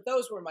things, but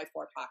those were my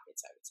 4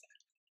 pockets, I would say.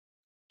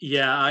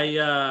 Yeah,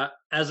 I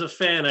as a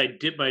fan, I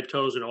dipped my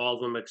toes in all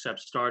of them except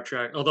Star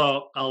Trek.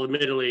 Although I'll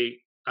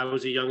admittedly, I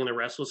was a Young and the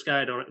Restless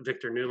guy.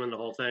 Victor Newman, the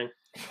whole thing.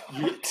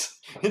 You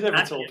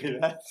never told me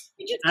that.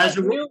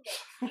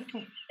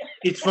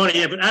 It's funny,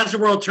 yeah. But As the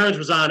World Turns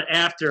was on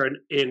after, and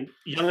in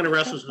Young and the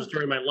Restless was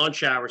during my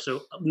lunch hour.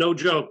 So no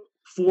joke,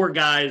 4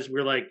 guys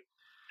were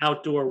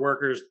outdoor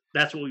workers.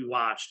 That's what we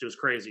watched. It was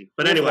crazy.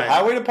 But The anyway,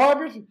 highway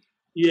department.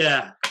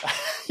 yeah.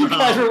 You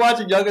guys were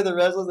watching Younger Than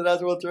Wrestlers and As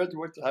the World Turns. You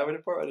worked the highway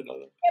department. I didn't know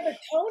that. Yeah, but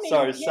Tony,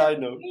 Sorry, you side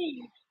can't note.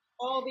 believe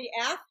all the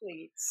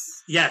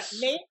athletes. Yes.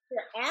 Major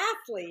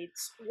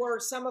athletes were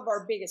some of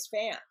our biggest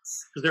fans.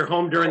 Because they're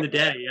home during the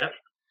day. Yep.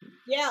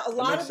 Yeah, a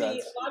lot makes of the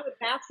sense.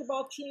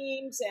 basketball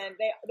teams, and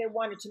they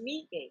wanted to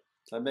meet me,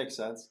 That makes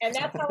sense. and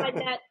that's how I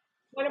met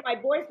one of my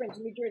boyfriends,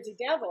 New Jersey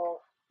Devil,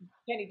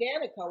 Kenny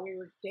Danico. We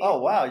were dating. Oh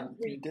wow,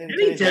 you did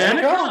Kenny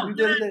Danico? You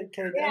did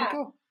Kenny Yeah.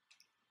 Danico?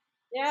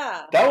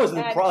 Yeah. That was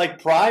the And- like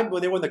prime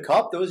when they won the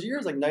cup. Those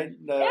years, like Yeah.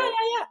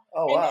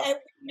 Oh wow. And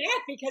we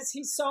met because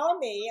he saw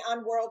me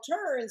on World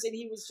Turns, and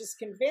he was just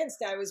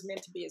convinced I was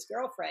meant to be his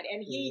girlfriend.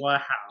 And he Wow.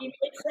 made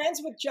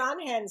friends with John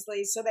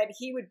Hensley so that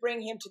he would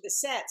bring him to the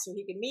set so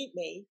he could meet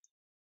me.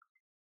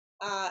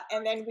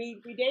 And then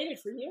we dated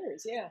for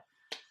years. Yeah.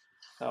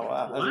 Oh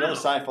wow. That's Wow. another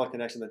Seinfeld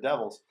connection. The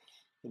Devils.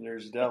 And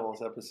there's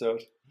Devils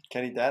episode.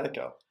 Kenny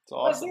Danico. It's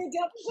Was awesome. there a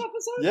Devils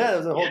episode? Yeah,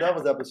 there's a whole Yeah.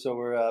 Devils episode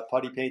where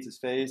Putty paints his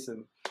face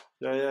and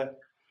yeah.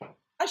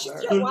 I should All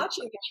start right.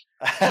 watching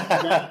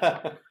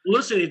it.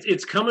 Listen,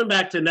 it's coming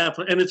back to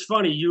Netflix, and it's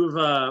funny. You've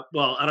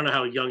well, I don't know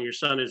how young your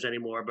son is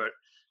anymore, but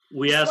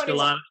we He's ask a 21.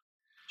 lot.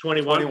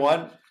 21.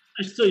 21.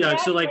 He's still young.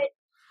 So like,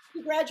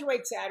 He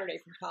graduates Saturday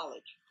from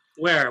college.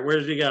 where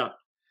does he go?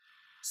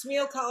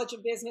 Smeal College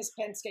of Business,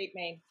 Penn State,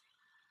 Maine.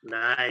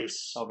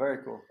 Nice. Oh,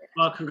 very cool.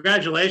 Well,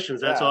 congratulations.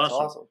 That's Yeah,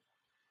 awesome.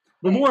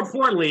 But more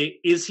importantly,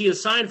 is he a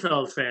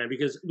Seinfeld fan?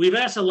 Because we've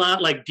asked a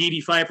lot, like Dee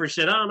Dee Pfeiffer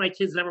said, "Oh, my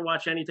kids never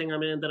watch anything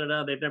I'm in. Da da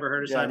da. They've never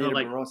heard of Yeah, Seinfeld." Nina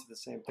Like, Barone said the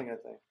same thing, I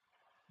think.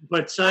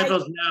 but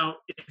Seinfeld's now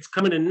it's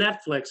coming to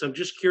Netflix. I'm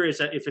just curious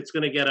if it's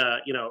going to get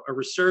a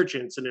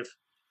resurgence, and if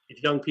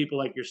young people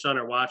like your son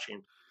are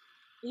watching.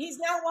 He's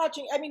now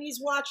watching. I mean, he's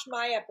watched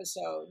my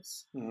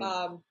episodes,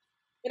 Mhm.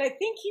 but I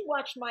think he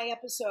watched my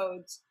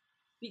episodes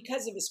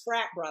because of his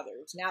frat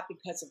brothers, not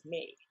because of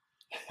me,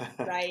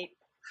 right?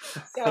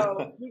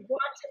 So he's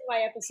watching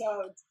my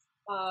episodes,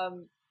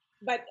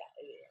 but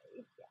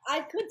I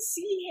could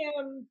see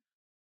him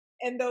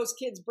and those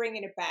kids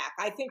bringing it back.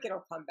 I think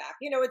it'll come back.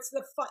 It's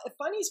the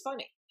funny's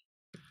funny.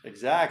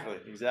 Exactly.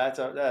 That's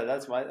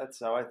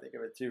how I think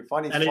of it too.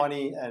 Funny's And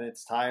funny and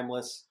it's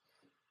timeless.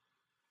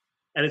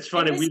 And it's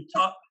funny. And this-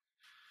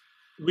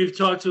 We've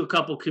talked to a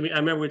couple. I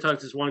remember we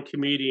talked to this one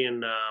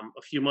comedian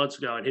a few months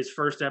ago, and his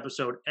first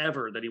episode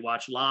ever that he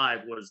watched live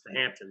was The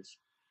Hamptons.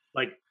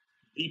 Like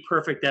the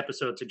perfect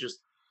episode to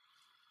just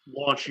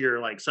launch your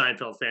like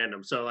Seinfeld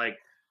fandom. So like,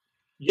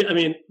 yeah, I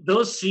mean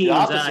those scenes. The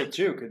opposite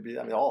too could be.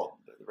 I mean, all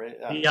right.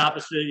 The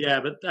opposite, yeah.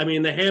 But I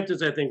mean, The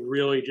Hamptons, I think,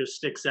 really just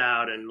sticks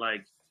out, and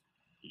like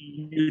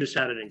you just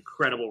had an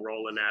incredible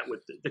role in that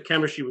with the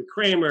chemistry with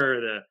Kramer,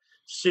 the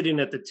sitting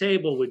at the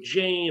table with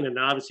Jane, and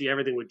obviously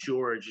everything with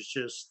George. It's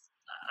just,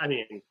 I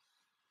mean,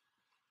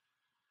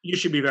 you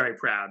should be very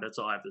proud. That's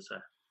all I have to say.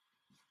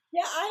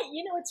 Yeah,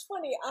 it's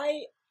funny.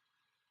 I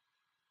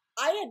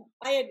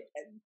had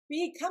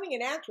becoming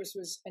an actress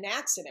was an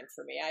accident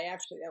for me.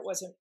 That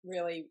wasn't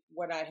really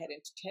what I had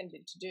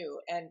intended to do,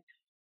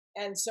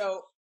 and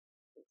so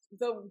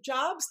the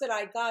jobs that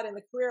I got in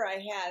the career I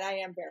had, I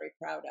am very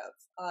proud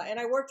of, and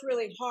I worked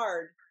really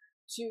hard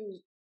to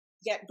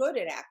get good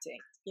at acting.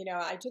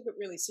 I took it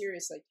really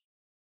seriously.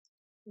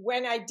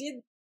 When I did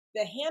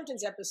the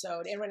Hamptons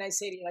episode, and when I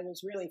say to you, like, it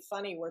was really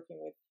funny working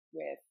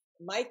with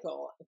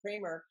Michael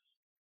Kramer,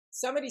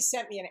 somebody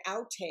sent me an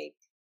outtake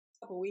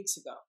a couple weeks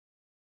ago,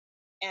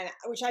 and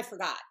which I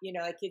forgot.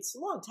 Like, it's a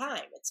long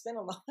time. It's been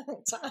a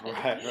long time.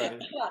 Right.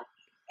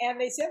 And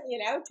they sent me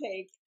an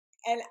outtake,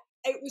 and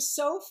it was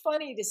so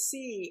funny to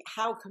see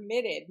how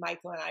committed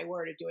Michael and I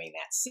were to doing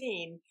that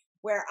scene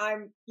where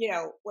I'm,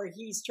 where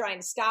he's trying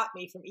to stop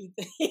me from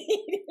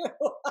eating the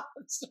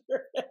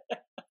lobster.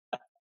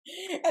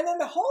 And then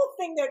the whole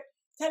thing that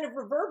kind of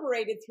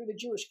reverberated through the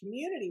Jewish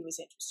community was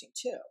interesting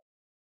too.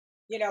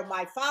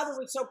 My father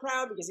was so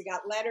proud because he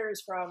got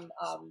letters from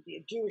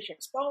the Jewish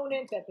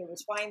exponent that there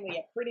was finally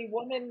a pretty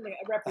woman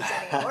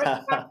representing an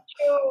Orthodox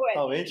Jew.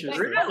 Oh, interesting.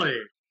 Really?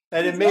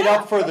 And it made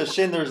up for the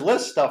Schindler's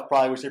List stuff,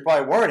 probably, which they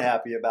probably weren't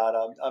happy about.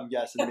 I'm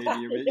guessing,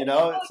 maybe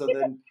So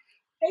then,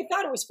 they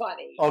thought it was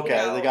funny.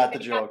 okay, they got the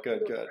they joke. got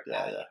Good. the humor Yeah.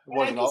 about it. It And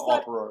wasn't I just all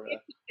thought uproar. it was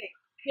interesting.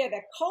 Yeah,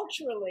 that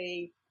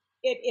culturally,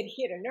 it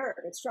hit a nerve.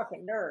 It struck a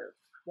nerve,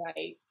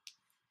 right?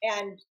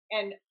 And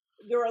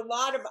there were a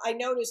lot of, I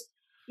noticed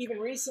even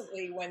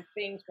recently when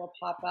things will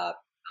pop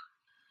up,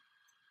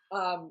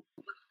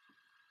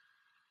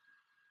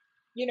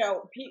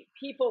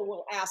 people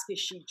will ask, is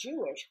she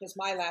Jewish? Because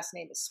my last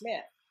name is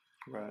Smith.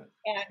 Right.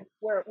 And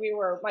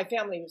my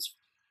family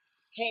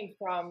came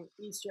from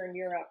Eastern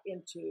Europe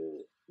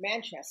into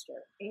Manchester,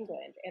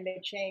 England, and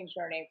they changed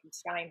our name from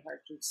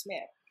Steinhardt to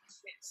Smith.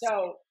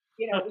 So,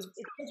 it's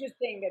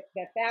interesting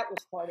that was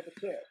part of it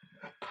too.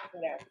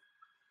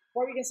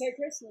 What were you going to say,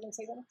 Chris? You were going to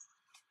say something?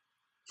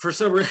 For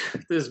some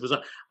reason, this was.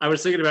 I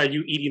was thinking about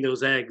you eating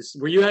those eggs.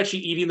 Were you actually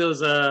eating those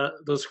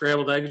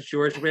scrambled eggs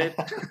George made?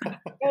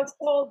 No, Those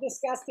cold,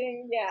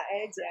 disgusting, yeah,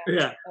 exactly.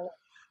 Yeah.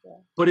 Yeah.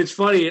 But it's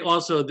funny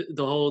also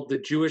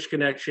the Jewish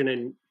connection,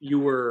 and you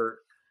were,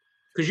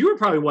 because you were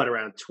probably what,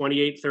 around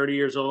 28, 30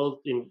 years old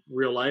in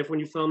real life when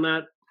you filmed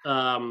that,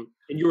 and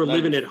you were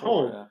living at 94,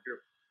 home. yeah.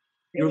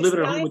 You were It was living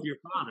at home nine- with your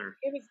father.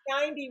 It was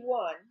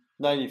 91,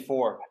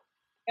 94.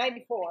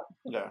 94.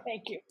 Yeah.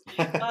 Thank you.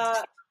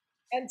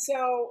 And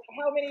so,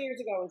 how many years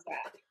ago was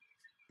that?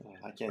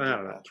 I can't I do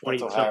don't know, that. 20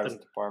 That's O'Hara's something.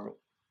 department.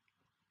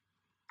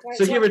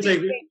 So give or I'm take-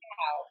 58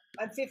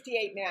 now. I'm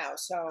 58 now,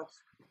 so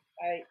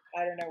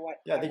I don't know what.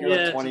 Yeah, I think you're Yeah,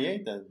 like it's-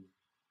 28 then.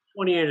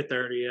 28 or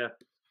 30, yeah.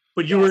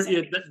 But Yeah, you were,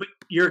 so- but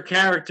your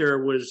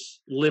character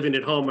was living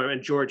at home,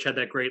 and George had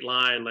that great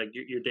line, like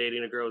you're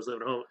dating a girl who's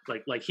living at home,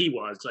 like he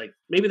was. Like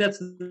maybe that's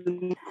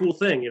the cool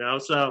thing, you know.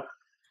 So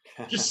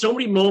just so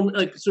many moments.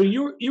 Like so,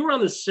 you were on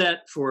the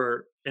set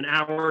for an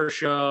hour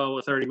show,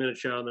 a 30-minute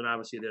show, and then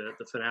obviously the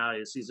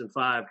finale of season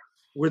 5.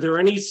 Were there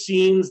any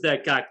scenes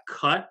that got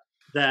cut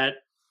that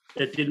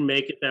didn't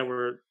make it, that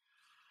were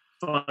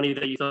funny,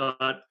 that you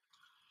thought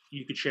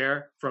you could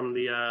share from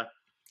the Any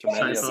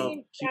Tremendous.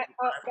 Seinfeld? scene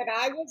that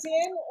I was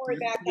in, or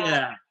that got?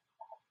 Yeah.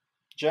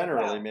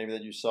 Generally, No. maybe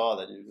that you saw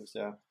that you just,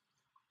 yeah.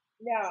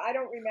 No, I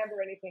don't remember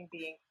anything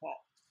being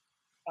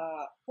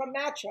cut. From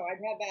that show, I've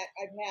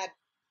had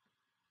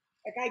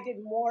like I did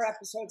more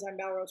episodes on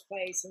Melrose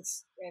Place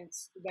and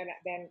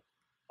than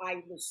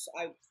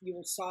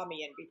you saw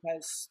me in,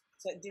 because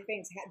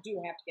things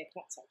do have to get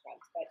cut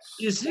sometimes.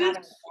 But Is not it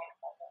on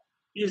Seinfeld.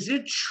 is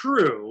it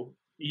true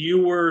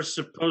you were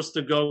supposed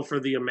to go for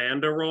the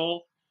Amanda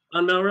role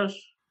on Melrose?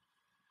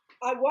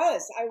 I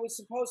was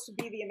supposed to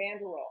be the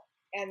Amanda role,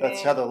 and That's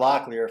then Heather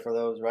Locklear for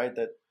those, right?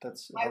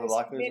 That's I Heather was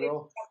Locklear's submitted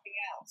role? to something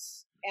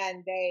else,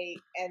 and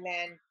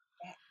then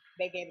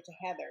they gave it to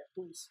Heather,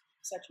 who's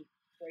such a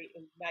great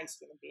and nice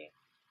human being.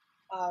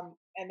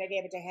 And they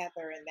gave it to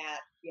Heather, and that,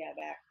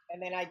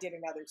 and then I did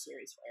another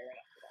series for Aaron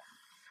after that.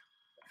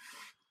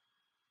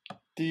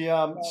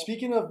 The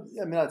speaking of,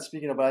 I mean, not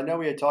speaking of, but I know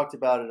we had talked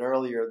about it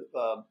earlier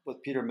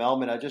with Peter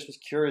Melman. I just was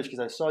curious because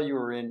I saw you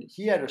were in.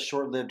 He had a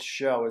short-lived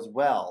show as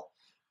well.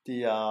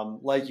 The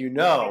like you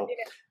know,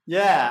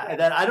 yeah. And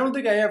then I don't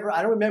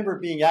remember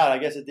it being out. I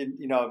guess it didn't.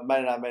 You know, it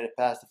might not have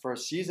passed the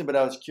first season. But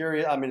I was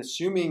curious. I mean,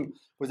 assuming,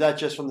 was that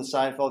just from the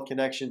Seinfeld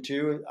connection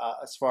too?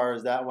 As far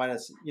as that went,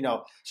 you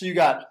know, so you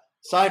got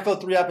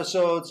Seinfeld 3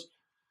 episodes,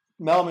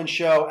 Melman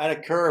show, and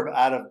a Curb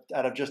out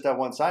of just that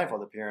one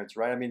Seinfeld appearance,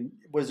 right? I mean,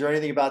 was there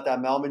anything about that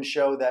Melman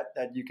show that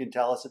you can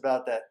tell us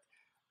about that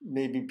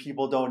maybe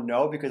people don't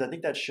know? Because I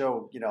think that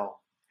show, you know,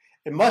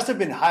 it must have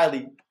been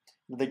highly.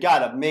 They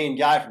got a main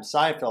guy from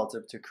Seinfeld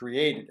to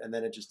create it, and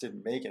then it just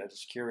didn't make it. I'm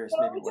just curious,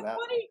 Well, maybe it was what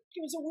happened.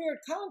 it was a weird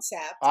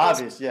concept.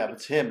 Obvious, yeah, if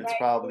it's him, it's Right?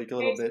 probably It a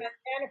was little based bit on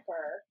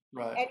Jennifer,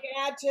 right. and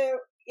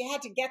you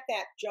had to get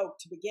that joke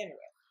to begin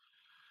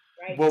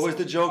with, right? What So was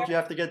the joke you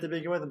have to get to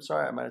begin with? I'm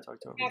sorry, I might have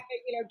talked over the you. fact that,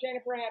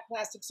 Jennifer had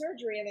plastic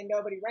surgery, and then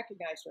nobody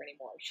recognized her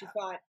anymore. She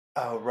thought,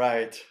 Oh,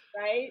 right.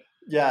 right?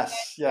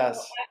 Yes, yes.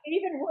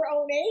 Even her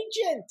own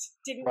agent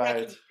didn't Right.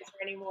 recognize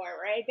her anymore,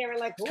 right? They were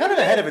like, It's kind of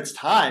ahead of its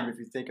time if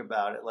you think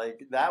about it. Like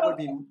that would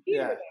be,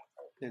 Peter,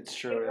 yeah, it's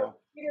true. Yeah.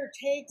 Peter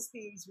takes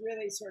these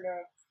really sort of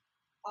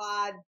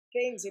odd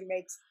things and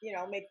makes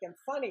make them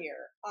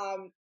funnier.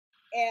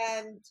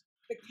 And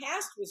the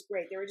cast was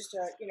great. They were just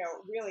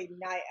really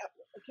nice.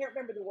 I can't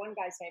remember the one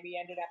guy's name. He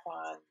ended up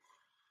on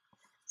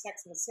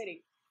Sex and the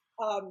City.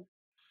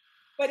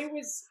 But it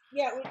was,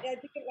 I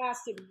think it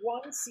lasted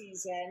one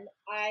season.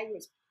 I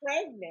was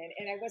pregnant,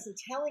 and I wasn't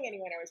telling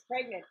anyone I was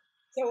pregnant.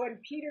 So when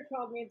Peter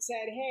called me and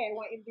said, "Hey, I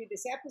want you to do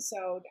this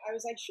episode," I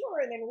was like, "Sure."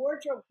 And then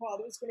Wardrobe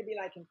called. It was going to be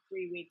like in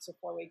 3 weeks or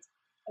 4 weeks.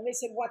 And they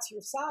said, "What's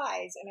your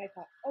size?" And I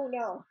thought, "Oh,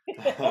 no.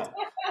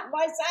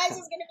 My size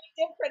is going to be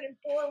different in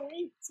 4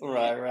 weeks."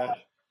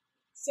 Right.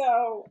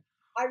 So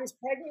I was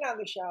pregnant on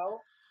the show.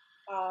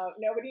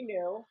 Nobody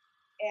knew.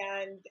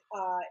 And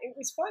it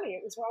was funny.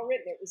 It was well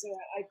written. It was.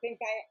 I think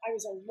I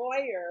was a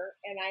lawyer,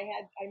 and I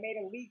made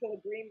a legal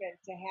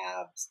agreement to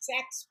have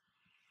sex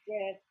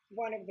with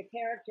one of the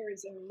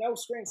characters in no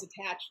strings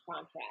attached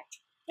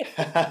contract.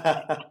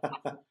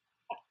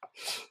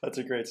 That's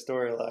a great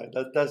storyline.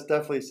 That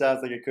definitely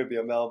sounds like it could be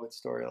a Melvin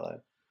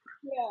storyline.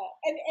 Yeah,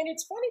 and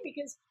it's funny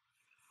because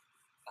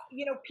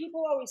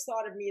people always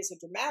thought of me as a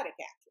dramatic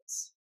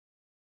actress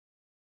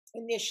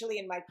initially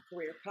in my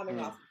career, coming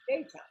off of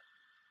daytime.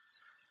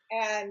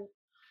 And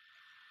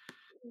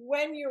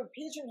when you're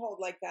pigeonholed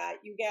like that,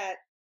 you get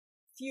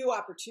few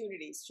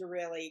opportunities to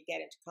really get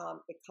into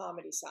the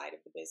comedy side of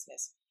the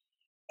business.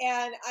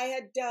 And I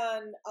had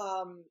done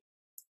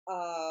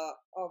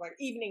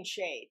Evening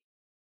Shade,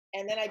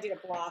 and then I did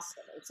a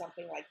Blossom or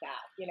something like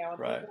that, and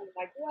Right. people were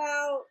like,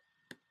 well,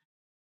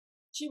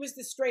 she was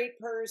the straight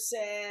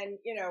person,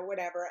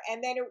 whatever.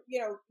 And then,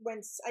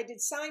 when I did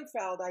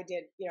Seinfeld, I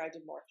did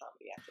more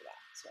comedy after that.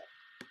 So.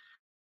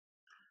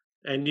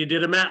 And you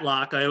did a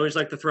Matlock. I always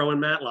like to throw in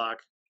Matlock.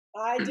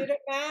 I did a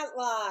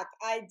Matlock.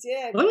 I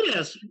did. Let me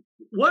ask,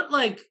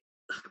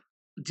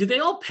 did they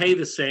all pay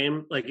the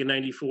same, like in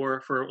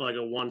 '94 for like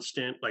a one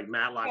stint, like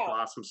Matlock, No.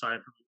 Blossom,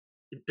 Seinfeld?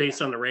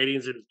 based on the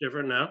ratings, it's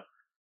different now?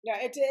 Yeah,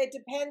 it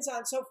depends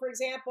on. So, for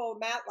example,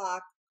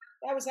 Matlock,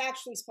 that was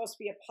actually supposed to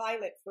be a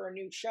pilot for a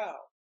new show.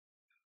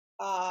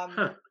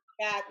 Huh.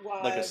 That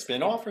Like a was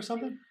spin-off or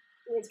something?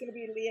 It was going to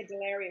be a Leah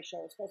Delaria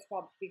show. It's supposed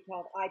to be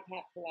called I,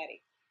 Pat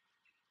Coletti.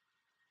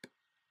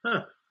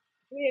 Huh.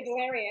 Leah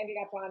Delaria ended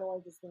up on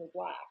Orange Is the New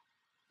Black.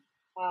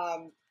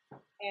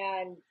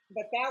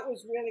 But that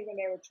was really when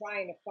they were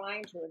trying to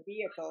find her a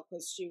vehicle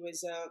because she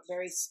was a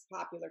very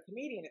popular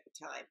comedian at the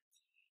time.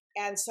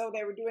 And so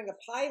they were doing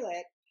a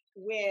pilot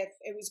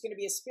it was going to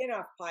be a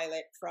spin-off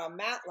pilot from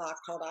Matlock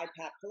called I,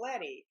 Pat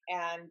Coletti.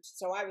 And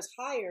so I was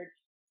hired.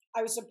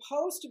 I was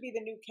supposed to be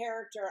the new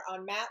character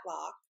on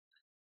Matlock,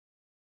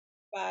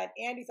 but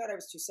Andy thought I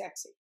was too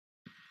sexy.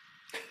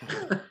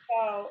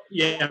 So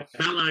yeah,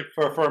 Matlock.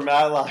 For a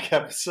Matlock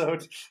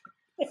episode.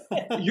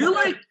 You're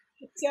like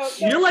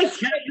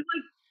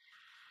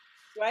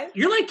what?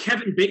 You're like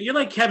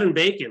Kevin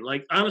Bacon.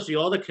 Like honestly,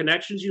 all the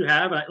connections you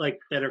have, like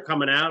that are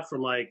coming out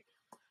from like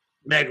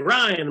Meg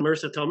Ryan,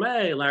 Marissa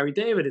Tomei, Larry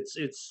David.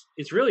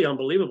 It's really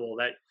unbelievable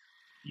that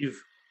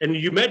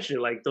you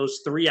mentioned like those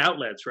three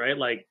outlets, right?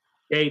 Like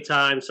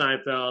Daytime,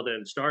 Seinfeld,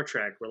 and Star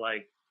Trek. Were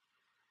like,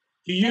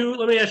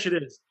 let me ask you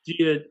this: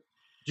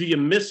 do you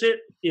miss it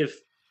if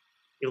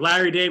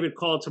Larry David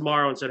called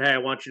tomorrow and said, "Hey, I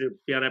want you to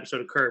be on an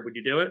episode of Curb"? Would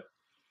you do it?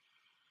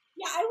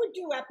 Yeah, I would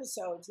do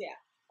episodes. Yeah,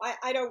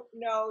 I don't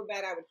know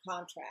that I would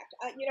contract.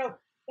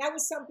 That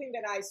was something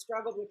that I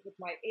struggled with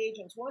my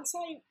agents. Once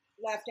I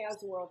left As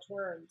the World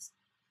Turns,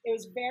 it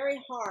was very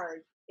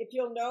hard. If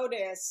you'll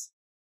notice,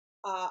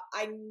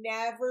 I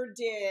never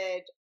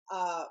did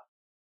a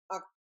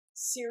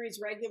series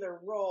regular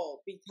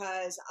role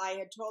because I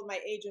had told my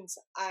agents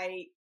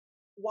I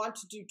want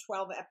to do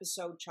 12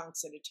 episode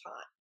chunks at a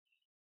time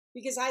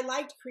because I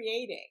liked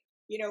creating.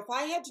 If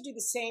I had to do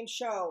the same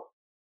show,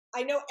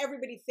 I know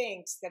everybody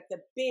thinks that the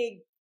big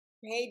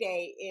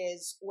payday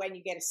is when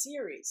you get a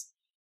series,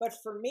 but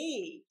for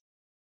me,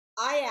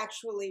 I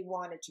actually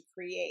wanted to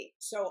create.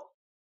 So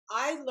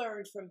I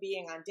learned from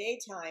being on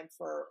Daytime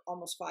for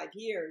almost 5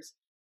 years,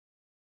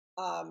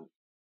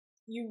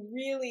 you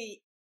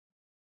really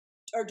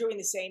are doing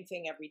the same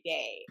thing every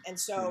day. And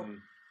so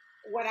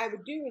what I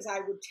would do is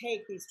I would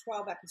take these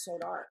 12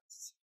 episode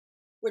arcs,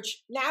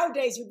 which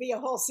nowadays would be a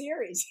whole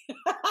series,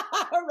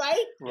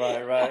 right?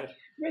 Right.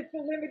 With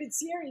the limited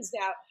series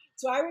now.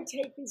 So I would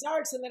take these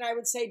arcs and then I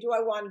would say, do I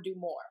want to do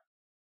more?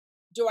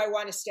 Do I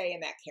want to stay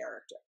in that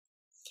character?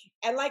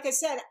 And like I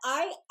said,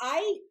 I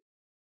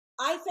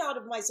thought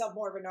of myself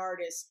more of an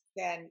artist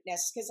than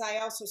necessary because I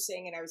also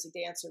sing and I was a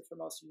dancer for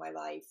most of my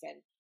life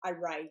and I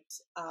write.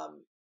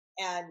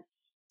 And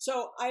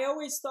so I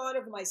always thought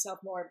of myself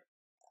more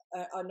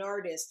an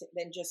artist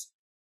than just,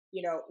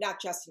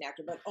 not just an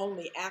actor, but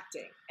only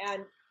acting.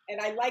 And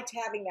I liked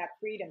having that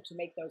freedom to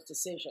make those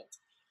decisions.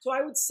 So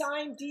I would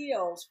sign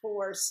deals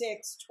for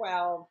 6,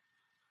 12,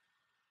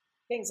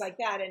 things like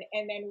that.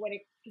 And then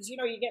because you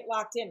get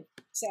locked in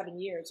 7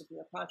 years if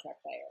you're a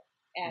contract player,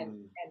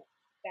 and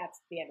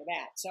that's the end of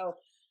that. So,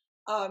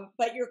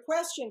 but your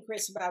question,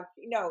 Chris, about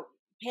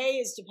pay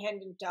is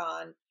dependent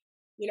on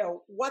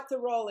what the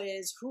role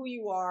is, who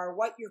you are,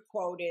 what your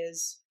quote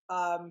is.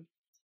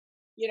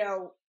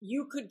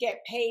 You could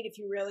get paid if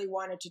you really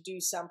wanted to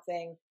do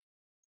something.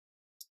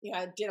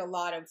 I did a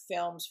lot of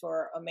films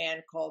for a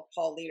man called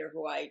Paul Leader,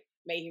 who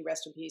may he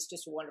rest in peace,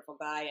 just a wonderful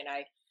guy, and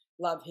I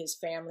love his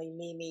family,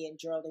 Mimi and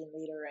Geraldine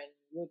Leader and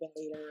Ruben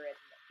Leader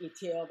and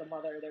Etil, the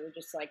mother. They were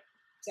just like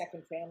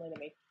second family to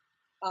me.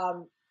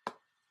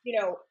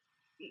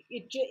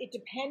 It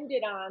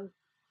depended on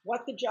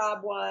what the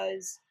job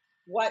was,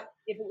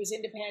 if it was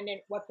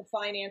independent, what the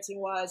financing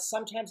was.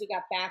 Sometimes it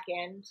got back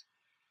end.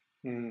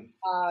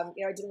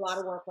 I did a lot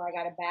of work where I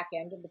got a back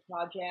end of the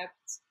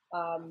project.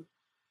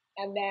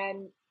 And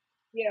then,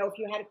 if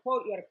you had a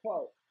quote, you had a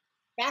quote.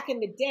 Back in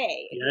the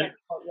day, if you had a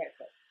quote, you had a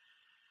quote.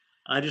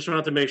 I just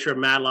wanted to make sure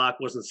Matlock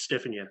wasn't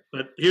stiffing you.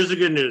 But here's the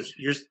good news: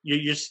 you're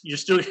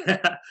still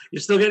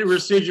getting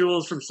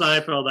residuals from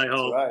Seinfeld. I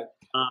hope. That's right.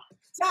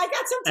 So I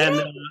got some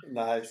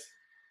today.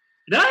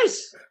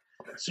 Nice.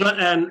 So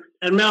and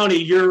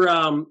Melanie, your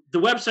the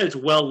website's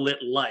Well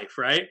Lit Life,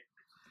 right?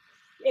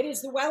 It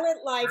is the Well Lit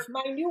Life.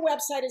 My new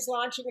website is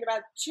launching in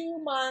about 2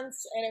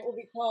 months, and it will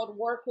be called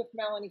Work with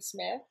Melanie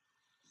Smith.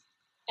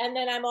 And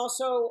then I'm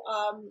also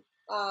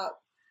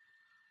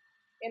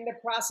in the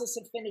process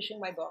of finishing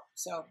my book.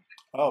 So.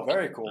 Oh,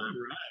 very cool.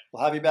 Right.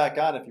 We'll have you back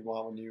on if you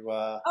want when you.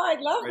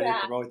 I'd love ready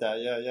that. To promote that.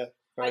 Yeah.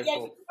 Very cool. You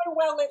can go to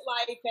Well Lit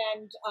Life,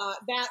 and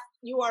that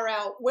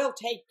URL will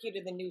take you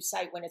to the new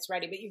site when it's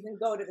ready. But you can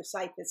go to the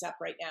site that's up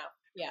right now.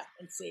 Yeah,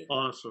 and see.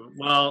 Awesome.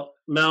 Well,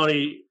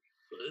 Melanie,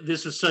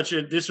 this was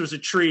a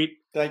treat.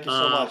 Thank you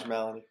so much,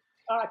 Melanie.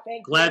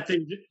 Thank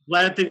you.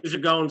 Glad things are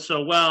going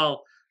so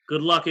well.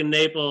 Good luck in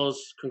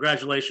Naples.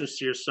 Congratulations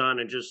to your son,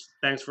 and just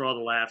thanks for all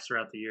the laughs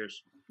throughout the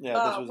years. Yeah,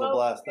 this was a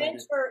blast.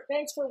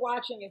 Thanks for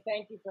watching, and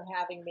thank you for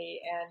having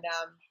me. And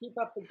keep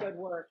up the good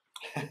work.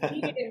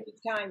 Needed in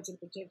these times in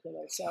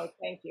particular. So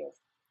thank you.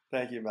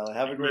 Thank you, Melanie.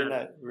 Have a great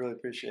night. Really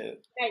appreciate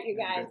it. Thank you,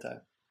 guys. Have a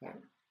great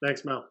time.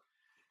 Thanks, Mel.